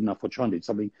 I'm good enough, or try and do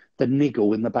something, the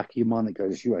niggle in the back of your mind that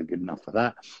goes, you ain't good enough for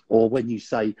that. Or when you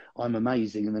say, I'm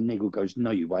amazing, and the niggle goes,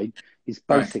 no, you ain't. It's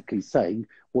basically saying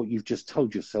what you've just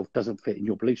told yourself doesn't fit in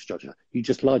your belief structure. You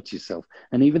just lied to yourself.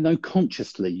 And even though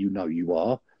consciously you know you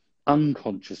are,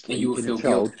 unconsciously, and you will inner feel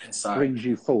child guilt inside. brings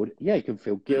you forward. Yeah, you can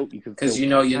feel guilt. You can feel, because you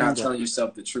know you're not anger. telling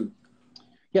yourself the truth.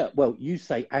 Yeah, well, you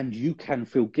say, and you can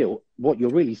feel guilt. What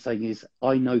you're really saying is,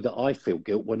 I know that I feel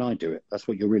guilt when I do it. That's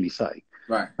what you're really saying.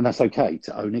 Right. And that's okay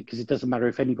to own it, because it doesn't matter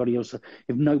if anybody else,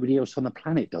 if nobody else on the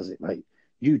planet does it, mate.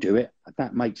 You do it.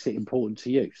 That makes it important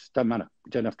to you. So it don't matter.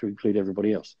 You don't have to include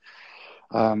everybody else.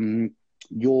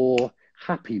 Your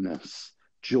happiness,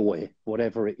 joy,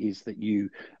 whatever it is that you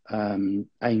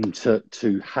aim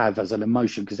to have as an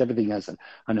emotion, because everything has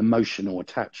an emotional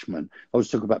attachment. I always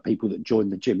talk about people that join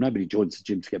the gym. Nobody joins the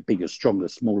gym to get bigger, stronger,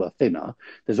 smaller, thinner.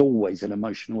 There's always an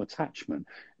emotional attachment.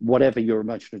 Whatever your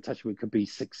emotional attachment, could be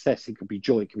success, it could be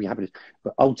joy, it could be happiness,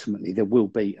 but ultimately there will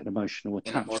be an emotional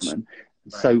attachment.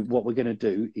 Right. So what we're going to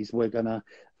do is we're going to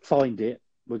find it.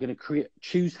 We're going to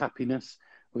choose happiness.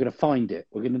 We're going to find it.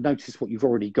 We're going to notice what you've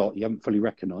already got, you haven't fully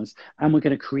recognized, and we're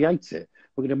going to create it.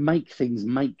 We're going to make things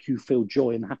make you feel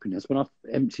joy and happiness. When I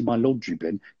empty my laundry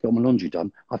bin, get my laundry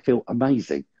done, I feel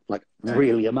amazing, like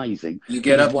really amazing. You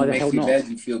get up, you make your bed,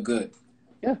 you feel good.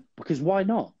 Yeah, because why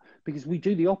not? Because we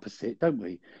do the opposite, don't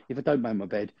we? If I don't make my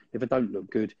bed, if I don't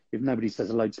look good, if nobody says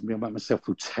hello to me, I make myself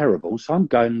feel terrible. So I'm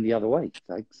going the other way.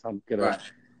 Thanks. I'm going to Right.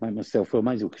 make myself feel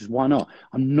amazing, because why not?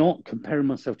 I'm not comparing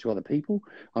myself to other people.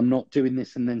 I'm not doing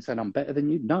this and then saying I'm better than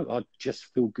you. No, I just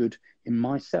feel good in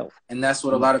myself. And that's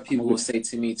what a lot of people will say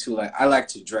to me too. Like, I like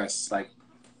to dress. Like,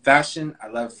 fashion, I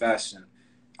love fashion.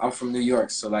 I'm from New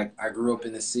York, so like I grew up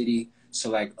in the city.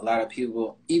 So like a lot of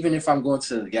people, even if I'm going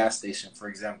to the gas station, for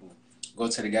example, go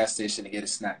to the gas station to get a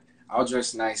snack, I'll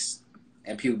dress nice,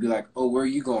 and people be like, "Oh, where are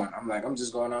you going?" I'm like, "I'm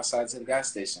just going outside to the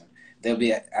gas station." They'll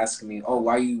be asking me, "Oh,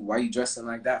 why you dressing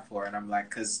like that for?" And I'm like,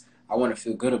 "Cause I want to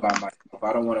feel good about myself.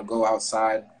 I don't want to go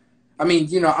outside. I mean,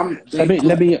 you know, I'm So big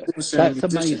let me, producer and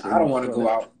that's musician. I don't amazing. want to Well, go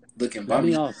out looking let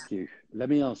me bummy."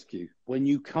 ask you, when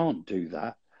you can't do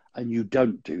that and you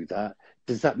don't do that,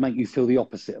 does that make you feel the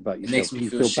opposite about It makes yourself? me Do you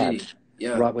feel feel bad? shitty.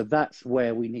 Yeah. Right, well, that's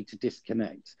where we need to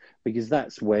disconnect, because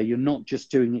that's where you're not just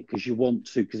doing it because you want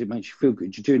to, because it makes you feel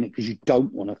good. You're doing it because you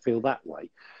don't want to feel that way.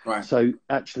 Right. So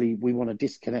actually, we want to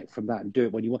disconnect from that and do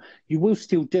it when you want. You will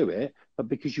still do it, but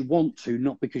because you want to,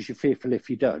 not because you're fearful if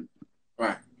you don't.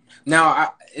 Right.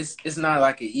 Now, it's not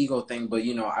like an ego thing, but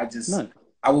you know, No,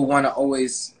 I would want to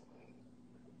always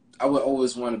I would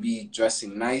always want to be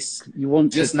dressing nice, you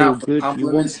want to just feel not for good.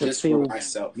 compliments, just for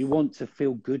myself. You want to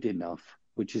feel good enough,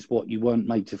 which is what you weren't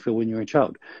made to feel when you were a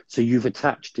child. So you've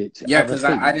attached it to Yeah, other because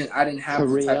things, I didn't have the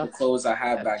type career. of clothes I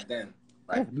had back then.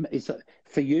 Yeah, Like,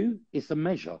 for you, it's a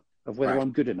measure of whether right,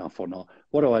 I'm good enough or not.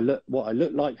 What I look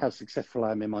like, how successful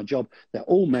I am in my job. They're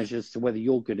all measures to whether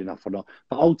you're good enough or not.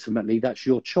 But ultimately, that's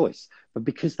your choice. But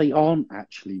because they aren't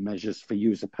actually measures for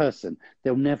you as a person,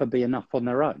 they'll never be enough on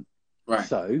their own. right.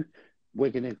 So we're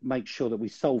going to make sure that we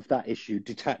solve that issue,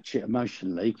 detach it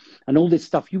emotionally, and all this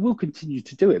stuff. You will continue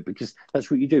to do it because that's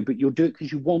what you do, but you'll do it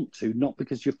because you want to, not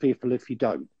because you're fearful if you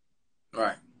don't.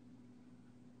 Right.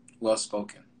 Well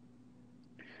spoken.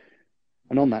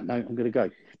 And on that note, I'm going to go.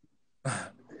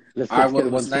 Let's All get right, well, together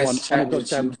it was one nice on a chatting with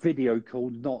goddamn you. video call,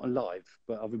 not live.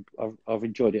 But I've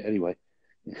enjoyed it anyway.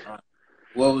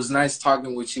 Well, it was nice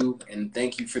talking with you, and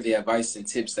thank you for the advice and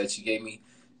tips that you gave me.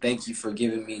 Thank you for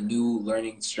giving me new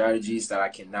learning strategies that I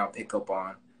can now pick up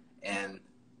on and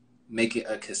make it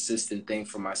a consistent thing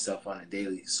for myself on a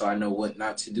daily, so I know what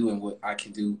not to do and what I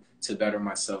can do to better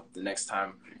myself the next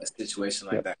time a situation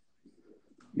like Yep. that.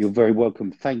 You're very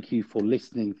welcome. Thank you for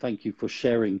listening. Thank you for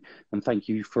sharing. And thank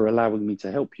you for allowing me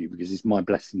to help you, because it's my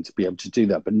blessing to be able to do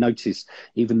that. But notice,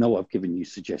 even though I've given you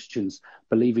suggestions,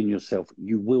 believe in yourself.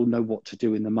 You will know what to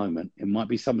do in the moment. It might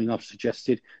be something I've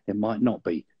suggested. It might not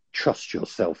be. Trust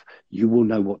yourself. You will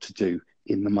know what to do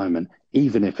in the moment.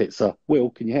 Even if it's a,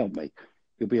 Will, can you help me?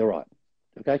 You'll be all right.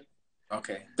 Okay?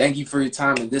 Okay. Thank you for your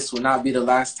time, and this will not be the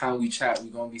last time we chat. We're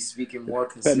going to be speaking more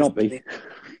Better not be.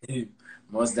 consistently.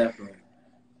 Most definitely.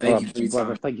 All Thank you right, for your brother.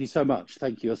 time. Thank you so much.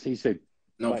 Thank you. I'll see you soon.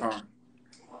 No Bye. problem.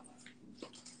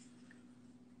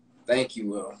 Thank you,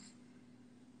 Will.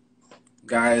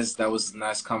 Guys, that was a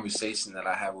nice conversation that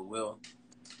I had with Will.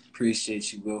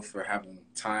 Appreciate you, Will, for having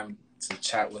time to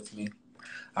chat with me.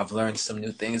 I've learned some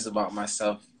new things about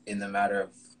myself in the matter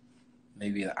of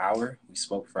maybe an hour. We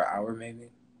spoke for an hour, maybe.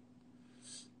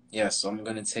 Yeah, so I'm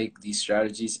going to take these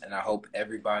strategies, and I hope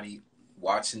everybody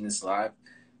watching this live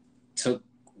took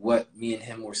what me and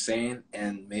him were saying,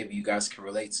 and maybe you guys can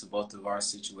relate to both of our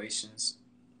situations.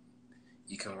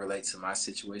 You can relate to my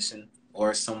situation,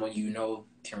 or someone you know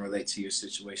can relate to your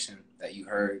situation that you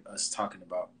heard us talking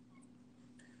about.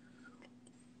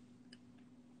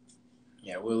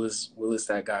 Yeah, Will is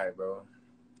that guy, bro.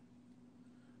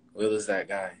 Will is that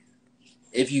guy.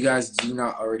 If you guys do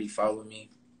not already follow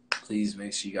me, please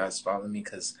make sure you guys follow me,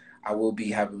 because I will be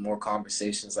having more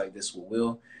conversations like this with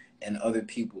Will and other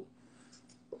people.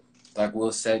 Like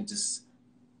Will said, just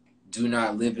do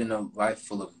not live in a life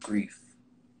full of grief.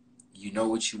 You know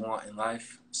what you want in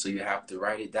life, so you have to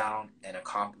write it down and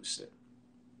accomplish it.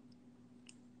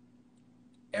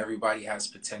 Everybody has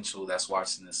potential that's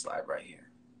watching this live right here.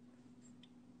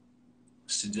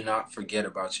 So do not forget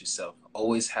about yourself.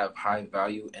 Always have high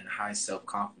value and high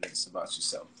self-confidence about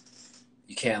yourself.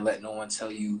 You can't let no one tell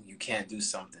you you can't do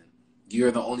something.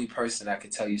 You're the only person that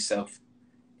can tell yourself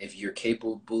if you're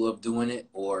capable of doing it,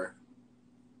 or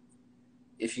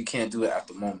if you can't do it at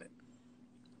the moment.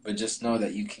 But just know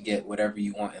that you can get whatever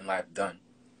you want in life done.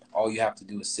 All you have to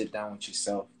do is sit down with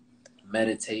yourself,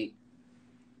 meditate,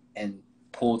 and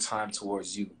pull time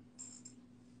towards you.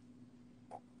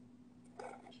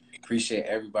 Appreciate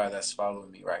everybody that's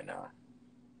following me right now.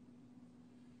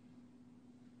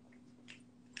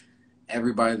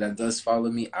 Everybody that does follow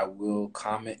me, I will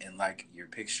comment and like your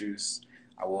pictures.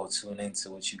 I will tune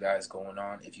into what you guys going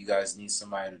on. If you guys need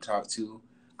somebody to talk to,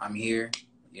 I'm here.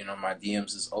 You know, my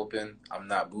DMs is open. I'm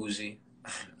not bougie.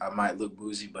 I might look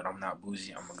bougie, but I'm not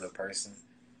bougie. I'm a good person.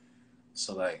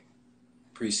 So, like,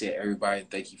 appreciate everybody.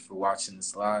 Thank you for watching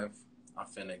this live. I'm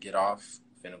finna get off.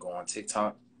 Finna go on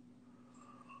TikTok.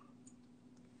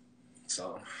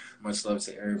 So, much love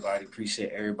to everybody.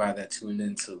 Appreciate everybody that tuned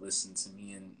in to listen to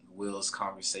me and Will's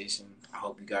conversation. I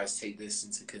hope you guys take this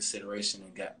into consideration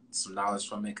and got some knowledge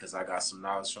from it, because I got some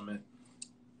knowledge from it.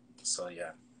 So,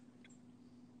 yeah.